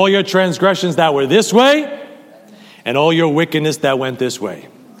care of all your transgressions that were this way and all your wickedness that went this way.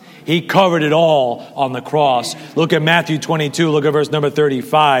 He covered it all on the cross. Look at Matthew 22. Look at verse number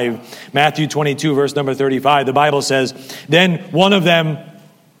 35. Matthew 22, verse number 35. The Bible says, then one of them,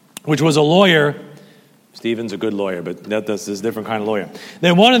 which was a lawyer, Stephen's a good lawyer, but that's a different kind of lawyer.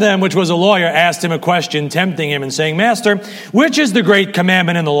 Then one of them, which was a lawyer, asked him a question, tempting him and saying, Master, which is the great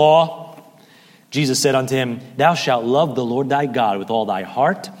commandment in the law? Jesus said unto him, thou shalt love the Lord thy God with all thy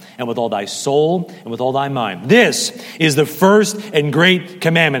heart and with all thy soul and with all thy mind. This is the first and great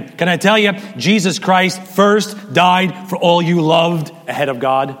commandment. Can I tell you, Jesus Christ first died for all you loved ahead of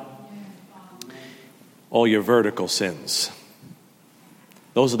God? All your vertical sins.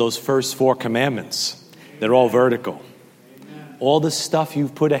 Those are those first 4 commandments. They're all vertical. All the stuff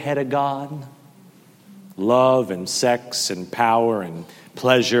you've put ahead of God, love and sex and power and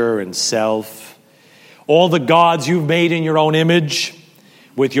pleasure and self, all the gods you've made in your own image,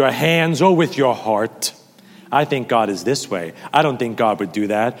 with your hands or with your heart. I think God is this way. I don't think God would do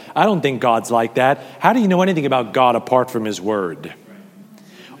that. I don't think God's like that. How do you know anything about God apart from His Word?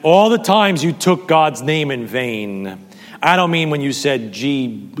 All the times you took God's name in vain. I don't mean when you said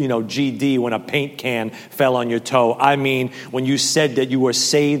GD when a paint can fell on your toe. I mean when you said that you were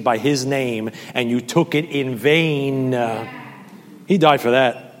saved by His name and you took it in vain. He died for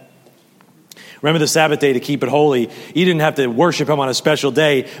that. Remember the Sabbath day to keep it holy. You didn't have to worship Him on a special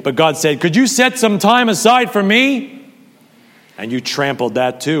day, but God said, could you set some time aside for me? And you trampled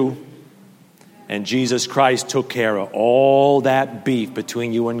that too. And Jesus Christ took care of all that beef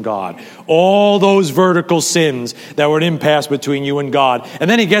between you and God. All those vertical sins that were an impasse between you and God. And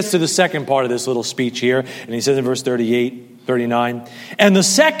then He gets to the second part of this little speech here. And He says in verse 39, and the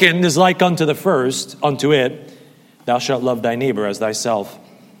second is like unto the first, unto it, thou shalt love thy neighbor as thyself.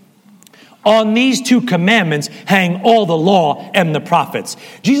 On these 2 commandments hang all the law and the prophets.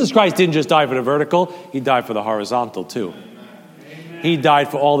 Jesus Christ didn't just die for the vertical, He died for the horizontal too. He died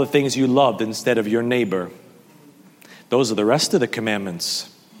for all the things you loved instead of your neighbor. Those are the rest of the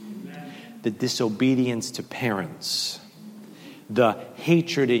commandments. The disobedience to parents. The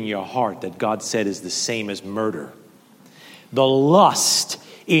hatred in your heart that God said is the same as murder. The lust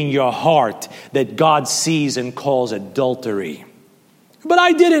in your heart that God sees and calls adultery. But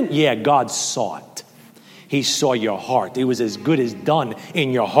I didn't. Yeah, God saw it. He saw your heart. It was as good as done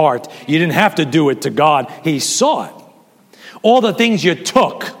in your heart. You didn't have to do it to God. He saw it. All the things you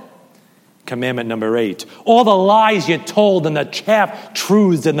took. Commandment number 8. All the lies you told and the half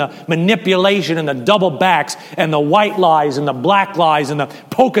truths and the manipulation and the double backs and the white lies and the black lies and the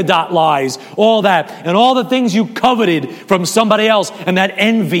polka dot lies. All that. And all the things you coveted from somebody else and that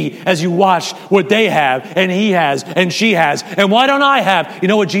envy as you watched what they have and he has and she has. And why don't I have? You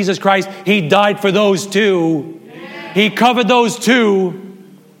know what, Jesus Christ, He died for those too. He covered those too.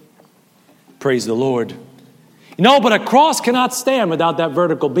 Praise the Lord. No, but a cross cannot stand without that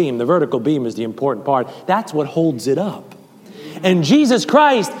vertical beam. The vertical beam is the important part. That's what holds it up. And Jesus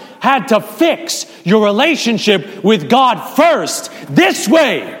Christ had to fix your relationship with God first, this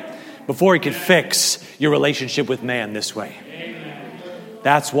way, before He could fix your relationship with man this way.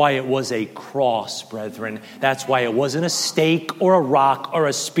 That's why it was a cross, brethren. That's why it wasn't a stake or a rock or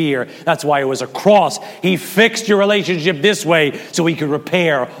a spear. That's why it was a cross. He fixed your relationship this way so He could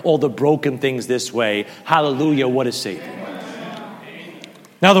repair all the broken things this way. Hallelujah, what a Savior.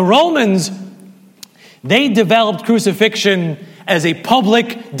 Now the Romans, they developed crucifixion as a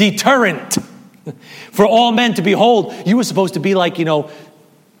public deterrent for all men to behold. You were supposed to be like,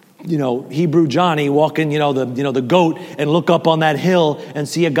 Hebrew Johnny walking, the goat and look up on that hill and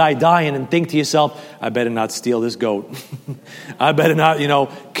see a guy dying and think to yourself, I better not steal this goat. I better not,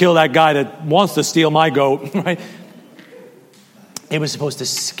 kill that guy that wants to steal my goat, right? It was supposed to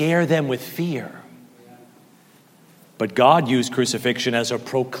scare them with fear. But God used crucifixion as a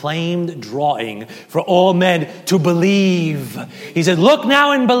proclaimed drawing for all men to believe. He said, look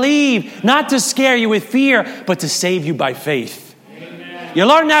now and believe, not to scare you with fear, but to save you by faith. You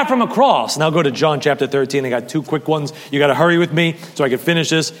learn that from a cross. Now go to John chapter 13. I got 2 quick ones. You got to hurry with me so I can finish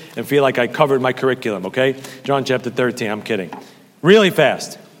this and feel like I covered my curriculum, okay? John chapter 13. I'm kidding. Really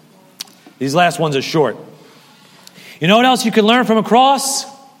fast. These last ones are short. You know what else you can learn from a cross?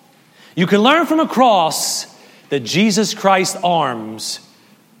 You can learn from a cross that Jesus Christ's arms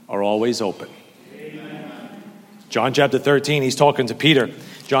are always open. Amen. John chapter 13, he's talking to Peter.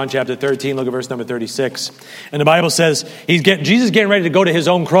 John chapter 13, look at verse number 36. And the Bible says, Jesus is getting ready to go to his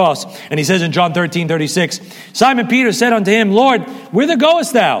own cross. And he says in John 13, 36, Simon Peter said unto him, Lord, whither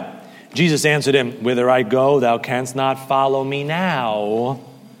goest thou? Jesus answered him, Whither I go, thou canst not follow me now,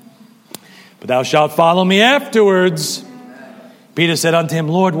 but thou shalt follow me afterwards. Peter said unto him,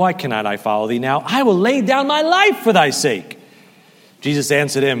 Lord, why cannot I follow thee now? I will lay down my life for thy sake. Jesus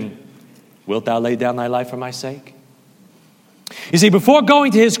answered him, Wilt thou lay down thy life for my sake? You see, before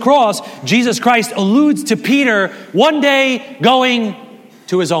going to his cross, Jesus Christ alludes to Peter one day going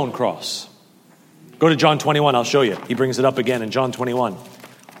to his own cross. Go to John 21, I'll show you. He brings it up again in John 21.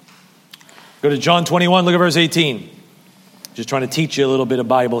 Go to John 21, look at verse 18. Just trying to teach you a little bit of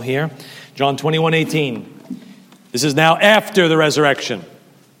Bible here. John 21, 18. This is now after the resurrection.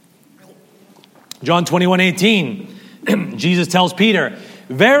 John 21, 18. Jesus tells Peter,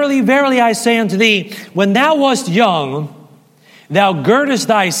 Verily, verily, I say unto thee, when thou wast young, thou girdest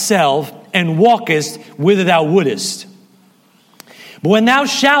thyself and walkest whither thou wouldest. But when thou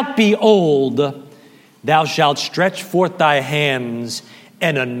shalt be old, thou shalt stretch forth thy hands,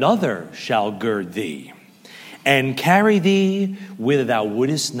 and another shall gird thee, and carry thee whither thou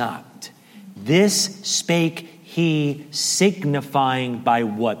wouldest not. This spake he, signifying by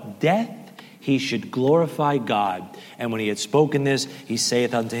what death he should glorify God. And when he had spoken this, he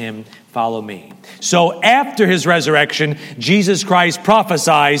saith unto him, Follow me. So after his resurrection, Jesus Christ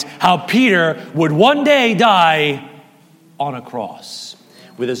prophesies how Peter would one day die on a cross,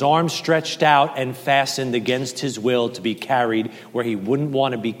 with his arms stretched out and fastened against his will to be carried where he wouldn't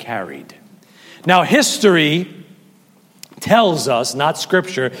want to be carried. Now history tells us, not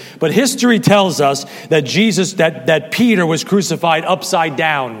scripture, but history tells us that that Peter was crucified upside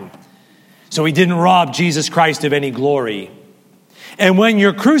down. So he didn't rob Jesus Christ of any glory. And when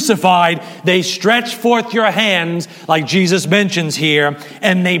you're crucified, they stretch forth your hands, like Jesus mentions here,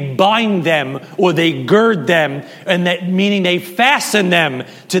 and they bind them or they gird them, and that meaning they fasten them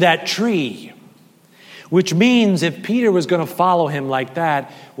to that tree. Which means if Peter was going to follow him like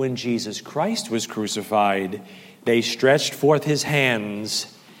that, when Jesus Christ was crucified, they stretched forth his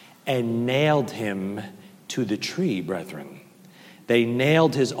hands and nailed him to the tree, brethren. They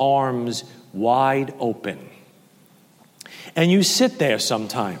nailed his arms wide open. And you sit there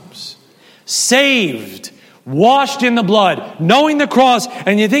sometimes, saved, washed in the blood, knowing the cross,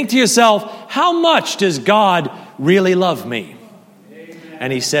 and you think to yourself, how much does God really love me? Amen.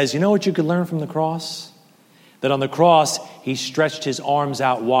 And he says, you know what you could learn from the cross? That on the cross, he stretched his arms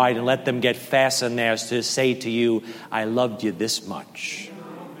out wide and let them get fastened there to say to you, I loved you this much.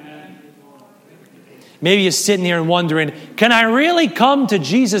 Maybe you're sitting here and wondering, can I really come to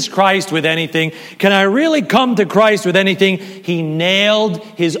Jesus Christ with anything? Can I really come to Christ with anything? He nailed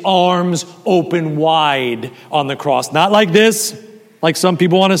his arms open wide on the cross. Not like this, like some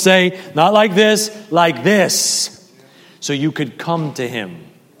people want to say. Not like this. So you could come to him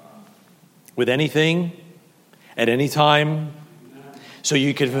with anything, at any time. So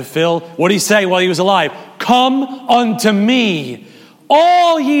you could fulfill, what did he say while he was alive? Come unto me,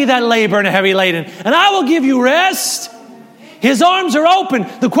 all ye that labor and are heavy laden, and I will give you rest. His arms are open.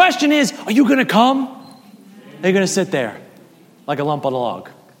 The question is, are you going to come? Are you going to sit there like a lump on a log?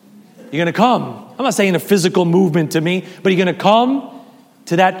 You're going to come. I'm not saying a physical movement to me, but you're going to come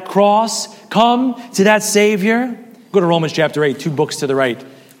to that cross, come to that Savior. Go to Romans chapter 8, 2 books to the right.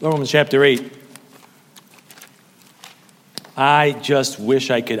 Romans chapter 8. I just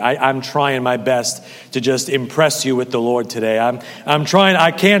wish I could. I'm trying my best to just impress you with the Lord today. I'm trying.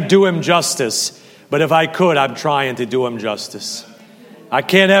 I can't do him justice, but if I could, I'm trying to do him justice. I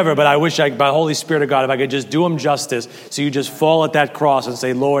can't ever, but I wish by the Holy Spirit of God, if I could just do him justice. So you just fall at that cross and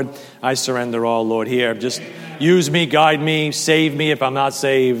say, Lord, I surrender all, Lord. Here, just use me, guide me, save me if I'm not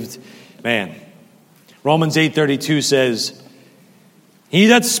saved. Man, Romans 8:32 says, He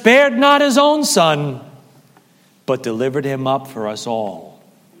that spared not his own son, but delivered him up for us all.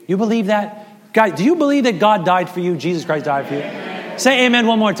 You believe that? God, do you believe that God died for you? Jesus Christ died for you? Amen. Say amen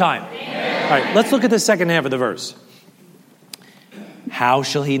one more time. Amen. All right, let's look at the second half of the verse. How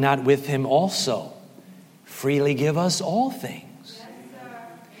shall he not with him also freely give us all things?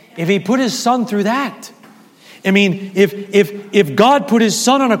 If he put his son through that, I mean, if God put his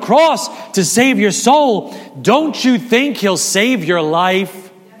son on a cross to save your soul, don't you think he'll save your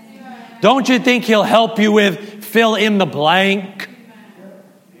life? Don't you think he'll help you with fill in the blank?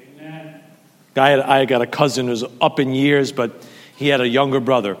 I got a cousin who's up in years, but he had a younger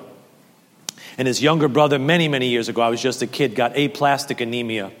brother. And his younger brother, many, many years ago, I was just a kid, got aplastic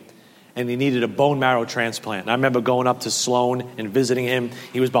anemia. And he needed a bone marrow transplant. And I remember going up to Sloan and visiting him.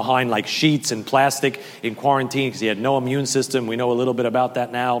 He was behind like sheets and plastic in quarantine because he had no immune system. We know a little bit about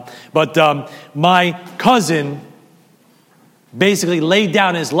that now. But my cousin basically laid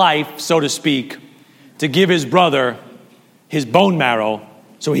down his life, so to speak, to give his brother his bone marrow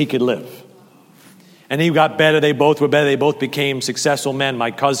so he could live. And he got better. They both were better. They both became successful men.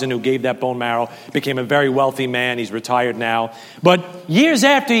 My cousin who gave that bone marrow became a very wealthy man. He's retired now. But years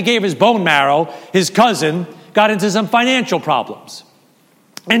after he gave his bone marrow, his cousin got into some financial problems.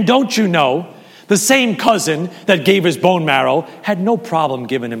 And don't you know, the same cousin that gave his bone marrow had no problem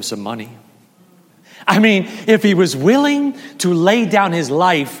giving him some money. I mean, if he was willing to lay down his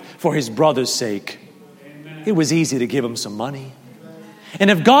life for his brother's sake, it was easy to give him some money. And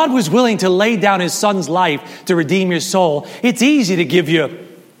if God was willing to lay down his son's life to redeem your soul, it's easy to give you,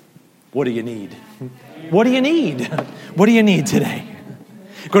 what do you need? What do you need? What do you need today?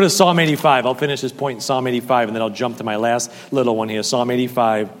 Go to Psalm 85. I'll finish this point in Psalm 85, and then I'll jump to my last little one here. Psalm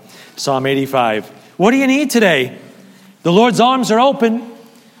 85. Psalm 85. What do you need today? The Lord's arms are open.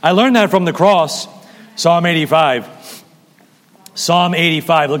 I learned that from the cross. Psalm 85. Psalm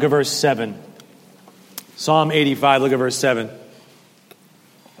 85. Look at verse 7. Psalm 85. Look at verse 7.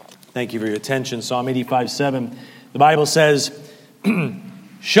 Thank you for your attention. Psalm 85:7. The Bible says,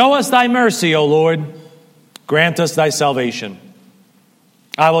 show us thy mercy, O Lord. Grant us thy salvation.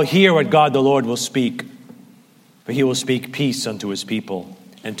 I will hear what God the Lord will speak, for he will speak peace unto his people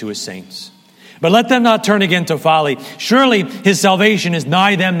and to his saints. But let them not turn again to folly. Surely his salvation is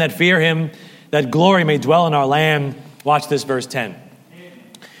nigh them that fear him, that glory may dwell in our land. Watch this, verse 10.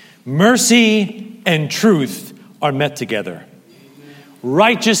 Mercy and truth are met together.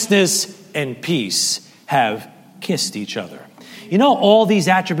 Righteousness and peace have kissed each other. You know, all these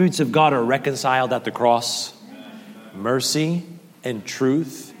attributes of God are reconciled at the cross. Mercy and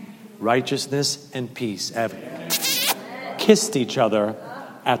truth, righteousness and peace have kissed each other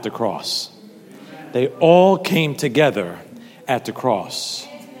at the cross. They all came together at the cross.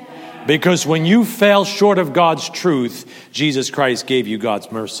 Because when you fell short of God's truth, Jesus Christ gave you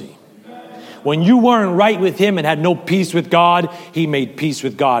God's mercy. When you weren't right with him and had no peace with God, he made peace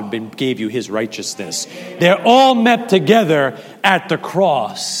with God and gave you his righteousness. They're all met together at the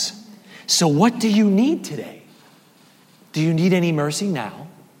cross. So what do you need today? Do you need any mercy now?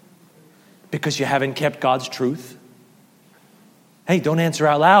 Because you haven't kept God's truth? Hey, don't answer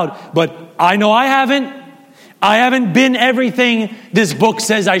out loud, but I know I haven't. I haven't been everything this book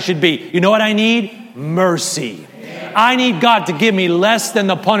says I should be. You know what I need? Mercy. I need God to give me less than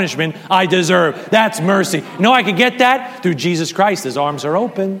the punishment I deserve. That's mercy. You know I could get that? Through Jesus Christ. His arms are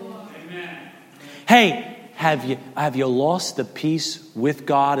open. Amen. Hey, have you lost the peace with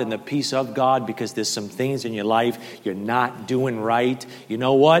God and the peace of God because there's some things in your life you're not doing right? You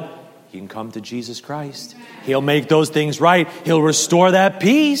know what? You can come to Jesus Christ. He'll make those things right. He'll restore that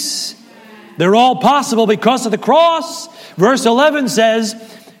peace. They're all possible because of the cross. Verse 11 says,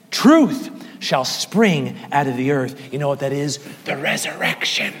 truth shall spring out of the earth. You know what that is? The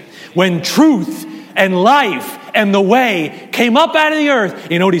resurrection. When truth and life and the way came up out of the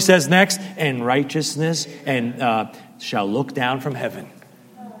earth. You know what he says next? And righteousness and shall look down from heaven.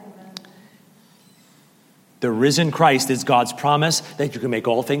 The risen Christ is God's promise that you can make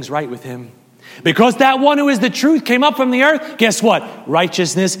all things right with him. Because that one who is the truth came up from the earth, guess what?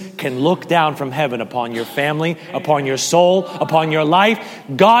 Righteousness can look down from heaven upon your family, upon your soul, upon your life.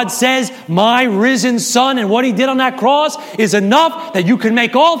 God says, my risen son and what he did on that cross is enough that you can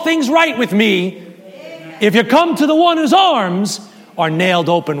make all things right with me if you come to the one whose arms are nailed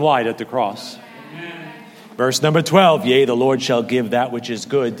open wide at the cross. Verse number 12, yea, the Lord shall give that which is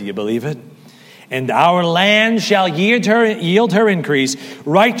good. Do you believe it? And our land shall yield her increase.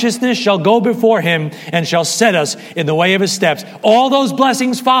 Righteousness shall go before him and shall set us in the way of his steps. All those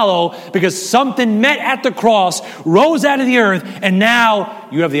blessings follow because something met at the cross, rose out of the earth, and now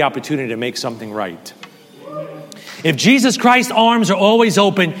you have the opportunity to make something right. If Jesus Christ's arms are always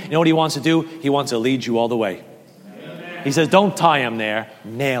open, you know what he wants to do? He wants to lead you all the way. He says, don't tie him there,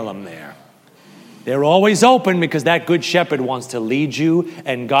 nail him there. They're always open because that good shepherd wants to lead you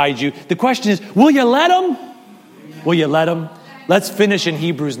and guide you. The question is, will you let him? Will you let him? Let's finish in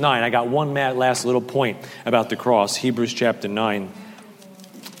Hebrews 9. I got one last little point about the cross. Hebrews chapter 9.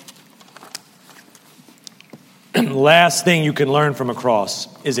 last thing you can learn from a cross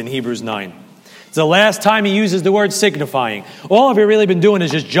is in Hebrews 9. It's the last time he uses the word signifying. All of you really been doing is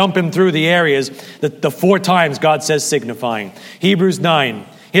just jumping through the areas that the 4 times God says signifying. Hebrews 9.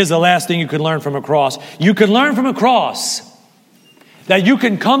 Here's the last thing you can learn from a cross. You can learn from a cross that you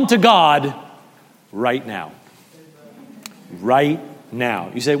can come to God right now. Right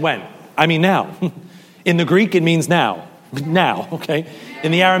now. You say, when? I mean now. In the Greek, it means now. Now, okay?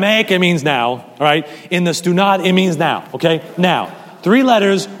 In the Aramaic, it means now. All right? In the Stunat, it means now. Okay? Now. 3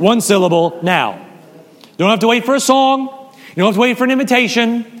 letters, 1 syllable, now. You don't have to wait for a song. You don't have to wait for an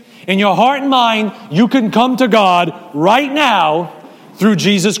invitation. In your heart and mind, you can come to God right now through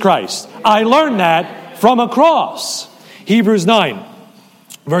Jesus Christ. I learned that from a cross. Hebrews 9,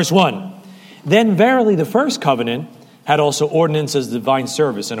 verse 1. Then verily the first covenant had also ordinances of divine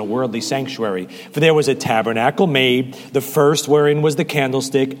service and a worldly sanctuary. For there was a tabernacle made, the first wherein was the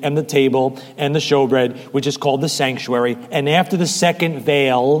candlestick and the table and the showbread, which is called the sanctuary. And after the second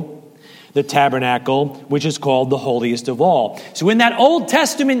veil, the tabernacle, which is called the holiest of all. So in that Old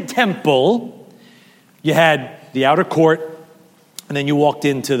Testament temple, you had the outer court, and then you walked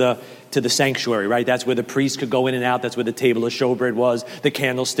into the sanctuary, right? That's where the priest could go in and out. That's where the table of showbread was, the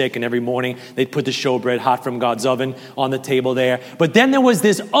candlestick, and every morning they'd put the showbread hot from God's oven on the table there. But then there was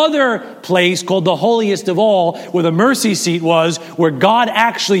this other place called the holiest of all, where the mercy seat was, where God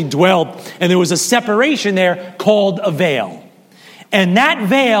actually dwelt, and there was a separation there called a veil. And that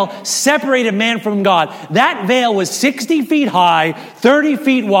veil separated man from God. That veil was 60 feet high, 30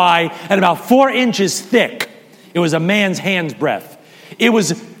 feet wide, and about 4 inches thick. It was a man's hand's breadth. It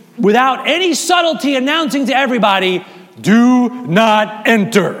was without any subtlety announcing to everybody, do not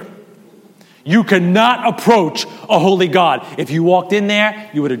enter. You cannot approach a holy God. If you walked in there,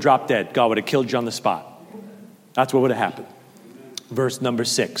 you would have dropped dead. God would have killed you on the spot. That's what would have happened. Verse number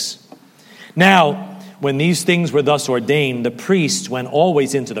 6. Now, when these things were thus ordained, the priests went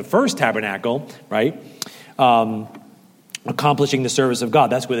always into the first tabernacle, right? Accomplishing the service of God.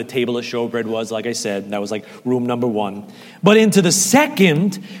 That's where the table of showbread was, like I said. That was like room number 1. But into the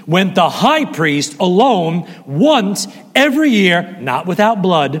second went the high priest alone once every year, not without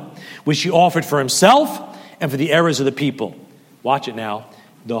blood, which he offered for himself and for the errors of the people. Watch it now.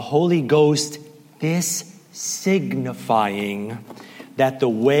 The Holy Ghost, this signifying that the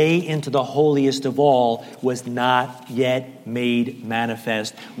way into the holiest of all was not yet made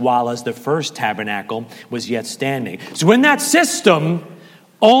manifest, while as the first tabernacle was yet standing. So in that system,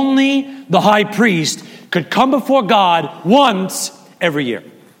 only the high priest could come before God once every year.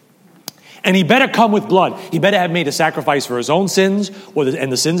 And he better come with blood. He better have made a sacrifice for his own sins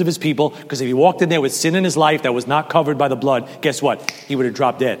and the sins of his people, because if he walked in there with sin in his life that was not covered by the blood, guess what? He would have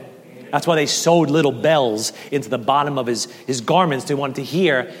dropped dead. That's why they sewed little bells into the bottom of his garments. They wanted to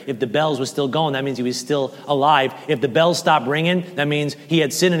hear if the bells were still going. That means he was still alive. If the bells stopped ringing, that means he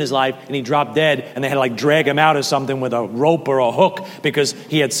had sin in his life and he dropped dead, and they had to like drag him out of something with a rope or a hook because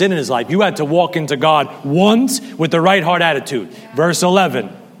he had sin in his life. You had to walk into God once with the right heart attitude. Verse 11.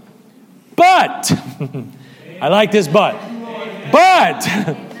 But, I like this but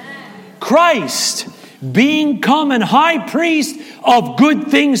Christ, being come an high priest of good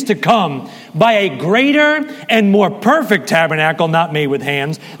things to come, by a greater and more perfect tabernacle, not made with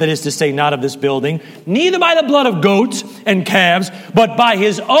hands, that is to say, not of this building, neither by the blood of goats and calves, but by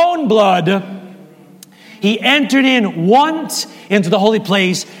his own blood, he entered in once into the holy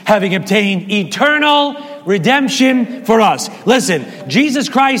place, having obtained eternal redemption for us. Listen, Jesus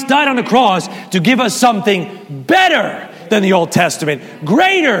Christ died on the cross to give us something better than the Old Testament,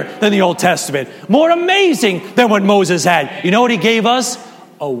 greater than the Old Testament, more amazing than what Moses had. You know what he gave us?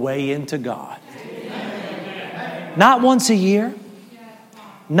 A way into God. Not once a year,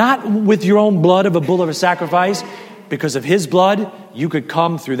 not with your own blood of a bull or a sacrifice. Because of his blood, you could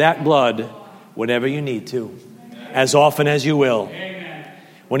come through that blood whenever you need to, as often as you will.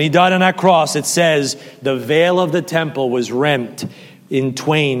 When he died on that cross, it says the veil of the temple was rent in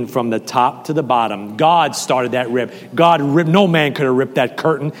twain from the top to the bottom. God started that rip. God ripped. No man could have ripped that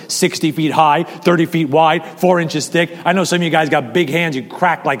curtain 60 feet high, 30 feet wide, 4 inches thick. I know some of you guys got big hands. You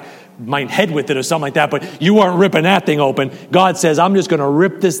crack like my head with it or something like that, but you weren't ripping that thing open. God says, I'm just going to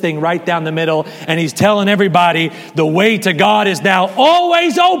rip this thing right down the middle. And he's telling everybody the way to God is now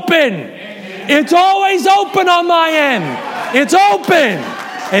always open. It's always open on my end. It's open.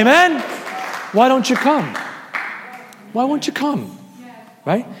 Amen? Why don't you come? Why won't you come?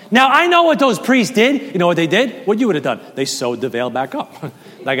 Right? Now, I know what those priests did. You know what they did? What you would have done? They sewed the veil back up.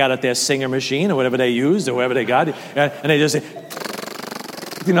 They got out their singer machine or whatever they used or whatever they got. And they just,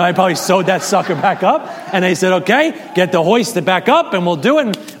 I probably sewed that sucker back up. And they said, okay, get the hoist it back up and we'll do it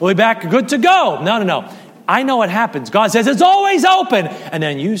and we'll be back good to go. No. I know what happens. God says, it's always open. And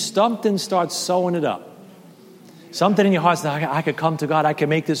then you stumped and start sewing it up. Something in your heart says, I could come to God. I can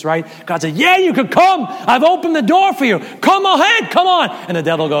make this right. God said, yeah, you could come. I've opened the door for you. Come ahead. Come on. And the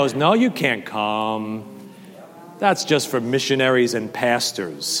devil goes, no, you can't come. That's just for missionaries and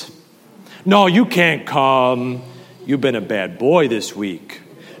pastors. No, you can't come. You've been a bad boy this week.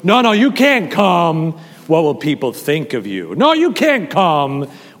 No, you can't come. What will people think of you? No, you can't come.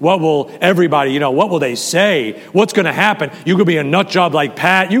 What will everybody, what will they say? What's going to happen? You could be a nut job like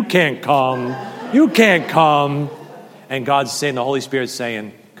Pat. You can't come. You can't come. And God's saying, the Holy Spirit's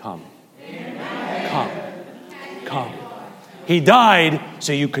saying, come. Come. Come. He died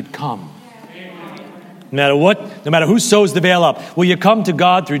so you could come. No matter what, no matter who sews the veil up, will you come to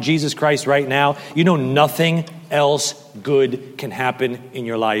God through Jesus Christ right now? You know nothing else good can happen in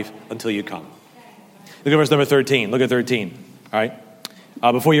your life until you come. Look at verse number 13. Look at 13. All right?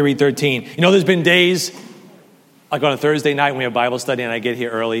 Before you read 13. There's been days, like on a Thursday night when we have Bible study and I get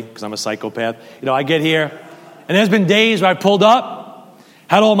here early because I'm a psychopath. I get here and there's been days where I pulled up,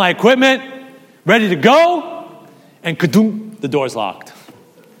 had all my equipment, ready to go, and kadoom, the door's locked.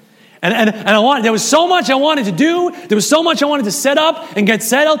 And there was so much I wanted to do. There was so much I wanted to set up and get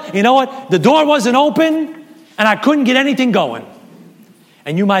settled. You know what? The door wasn't open and I couldn't get anything going.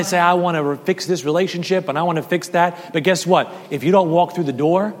 And you might say, I want to fix this relationship and I want to fix that. But guess what? If you don't walk through the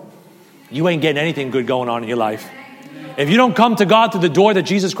door, you ain't getting anything good going on in your life. If you don't come to God through the door that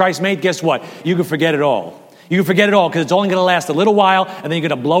Jesus Christ made, guess what? You can forget it all. You can forget it all because it's only going to last a little while and then you're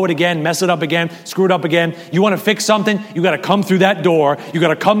going to blow it again, mess it up again, screw it up again. You want to fix something, you got to come through that door. You got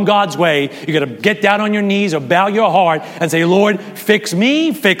to come God's way. You got to get down on your knees or bow your heart and say, Lord, fix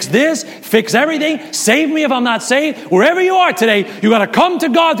me, fix this, fix everything. Save me if I'm not saved. Wherever you are today, you got to come to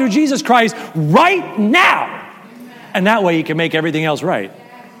God through Jesus Christ right now. And that way you can make everything else right.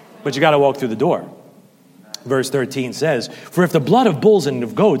 But you got to walk through the door. Verse 13 says, for if the blood of bulls and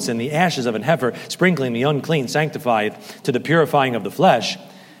of goats and the ashes of an heifer, sprinkling the unclean, sanctified to the purifying of the flesh,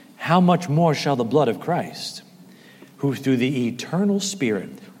 how much more shall the blood of Christ, who through the eternal Spirit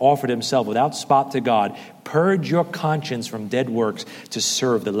offered himself without spot to God, purge your conscience from dead works to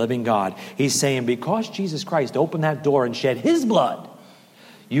serve the living God. He's saying, because Jesus Christ opened that door and shed his blood,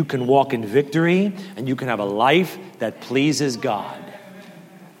 you can walk in victory and you can have a life that pleases God.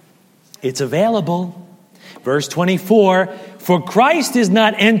 It's available. Verse 24, for Christ is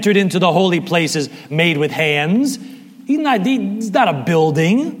not entered into the holy places made with hands. He's not a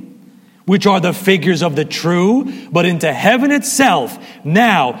building, which are the figures of the true, but into heaven itself,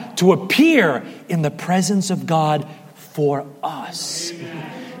 now to appear in the presence of God for us.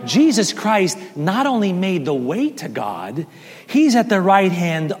 Jesus Christ not only made the way to God, he's at the right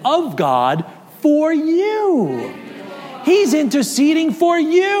hand of God for you. He's interceding for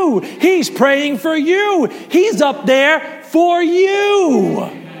you. He's praying for you. He's up there for you.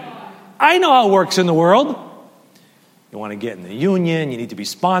 I know how it works in the world. You want to get in the union. You need to be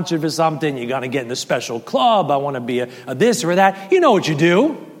sponsored for something. You got to get in the special club. I want to be a this or that. You know what you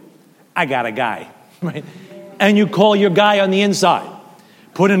do. I got a guy, right? And you call your guy on the inside.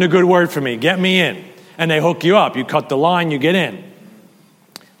 Put in a good word for me. Get me in. And they hook you up. You cut the line. You get in.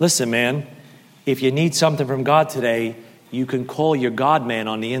 Listen, man. If you need something from God today, you can call your God man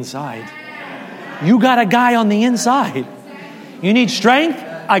on the inside. You got a guy on the inside. You need strength?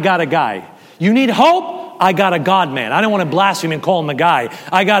 I got a guy. You need hope? I got a God man. I don't want to blaspheme and call him a guy.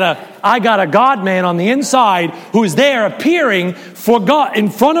 I got a God man on the inside who's there appearing for God, in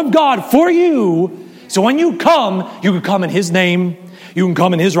front of God for you. So when you can come in his name. You can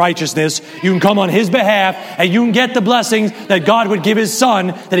come in his righteousness. You can come on his behalf. And you can get the blessings that God would give his son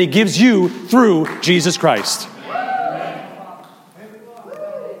that he gives you through Jesus Christ.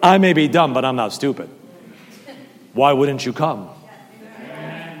 I may be dumb, but I'm not stupid. Why wouldn't you come?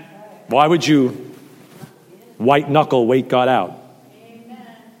 Why would you white knuckle wait God out?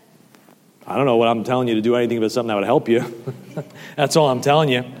 I don't know what I'm telling you to do anything but something that would help you. That's all I'm telling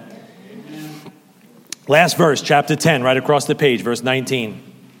you. Last verse, chapter 10, right across the page, verse 19.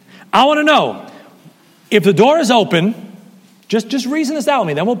 I want to know, if the door is open, just reason this out with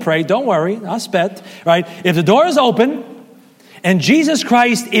me, then we'll pray. Don't worry, I spent, right? If the door is open and Jesus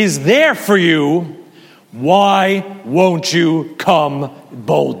Christ is there for you, why won't you come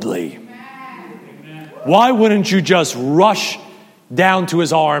boldly? Why wouldn't you just rush down to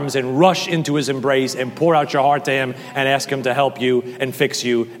his arms and rush into his embrace and pour out your heart to him and ask him to help you and fix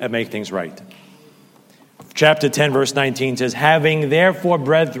you and make things right? Chapter 10, verse 19 says, having therefore,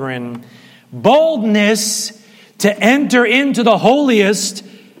 brethren, boldness to enter into the holiest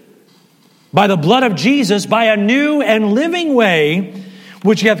by the blood of Jesus, by a new and living way,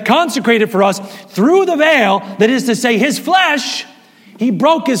 which he hath consecrated for us through the veil, that is to say, his flesh. He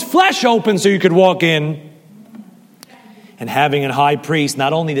broke his flesh open so you could walk in. And having a high priest,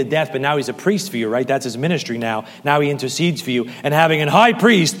 not only to death, but now he's a priest for you, right? That's his ministry now. Now he intercedes for you. And having a high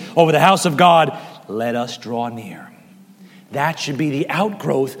priest over the house of God, let us draw near. That should be the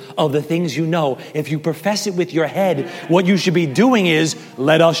outgrowth of the things you know. If you profess it with your head, what you should be doing is,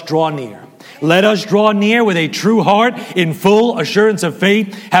 let us draw near. Let us draw near with a true heart, in full assurance of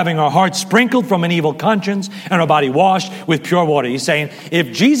faith, having our hearts sprinkled from an evil conscience and our body washed with pure water. He's saying,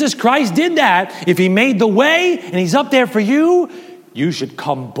 if Jesus Christ did that, if he made the way and he's up there for you, you should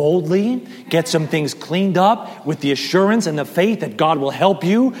come boldly, get some things cleaned up with the assurance and the faith that God will help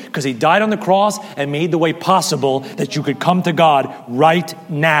you because he died on the cross and made the way possible that you could come to God right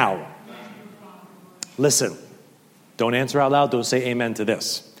now. Listen, don't answer out loud. Don't say amen to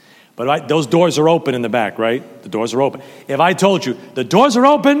this. But those doors are open in the back, right? The doors are open. If I told you the doors are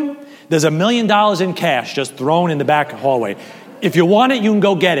open, there's $1 million in cash just thrown in the back hallway. If you want it, you can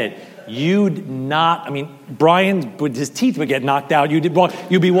go get it. You'd not, Brian, with his teeth would get knocked out.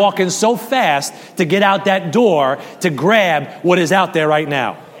 You'd be walking so fast to get out that door to grab what is out there right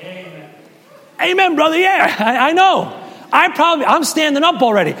now. Amen, brother. Yeah, I know. I'm standing up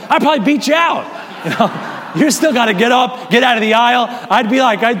already. I probably beat you out. You still got to get up, get out of the aisle.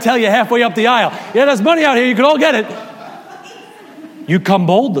 I'd tell you halfway up the aisle, yeah, there's money out here. You can all get it. You come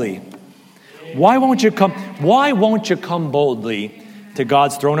boldly. Why won't you come boldly to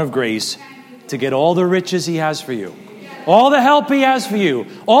God's throne of grace to get all the riches he has for you, all the help he has for you,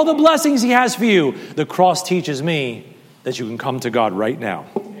 all the blessings he has for you? The cross teaches me that you can come to God right now.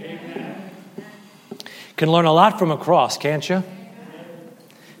 Can learn a lot from a cross, can't you?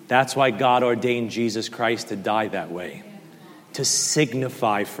 That's why God ordained Jesus Christ to die that way, to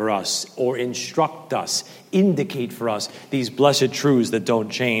signify for us or instruct us, indicate for us these blessed truths that don't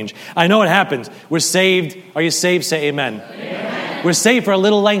change. I know it happens. We're saved. Are you saved? Say amen. Amen. We're saved for a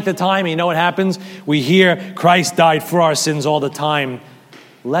little length of time. And you know what happens? We hear Christ died for our sins all the time.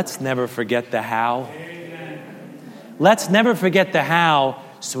 Let's never forget the how. Amen. Let's never forget the how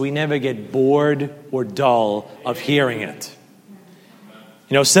so we never get bored or dull of hearing it.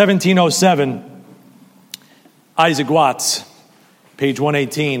 1707, Isaac Watts, page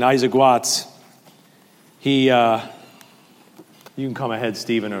 118, Isaac Watts, you can come ahead,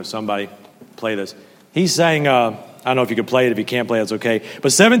 Stephen, or somebody, play this. He's saying, I don't know if you can play it. If you can't play it, it's okay.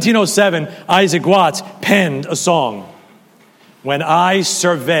 But 1707, Isaac Watts penned a song, When I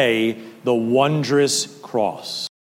Survey the Wondrous Cross.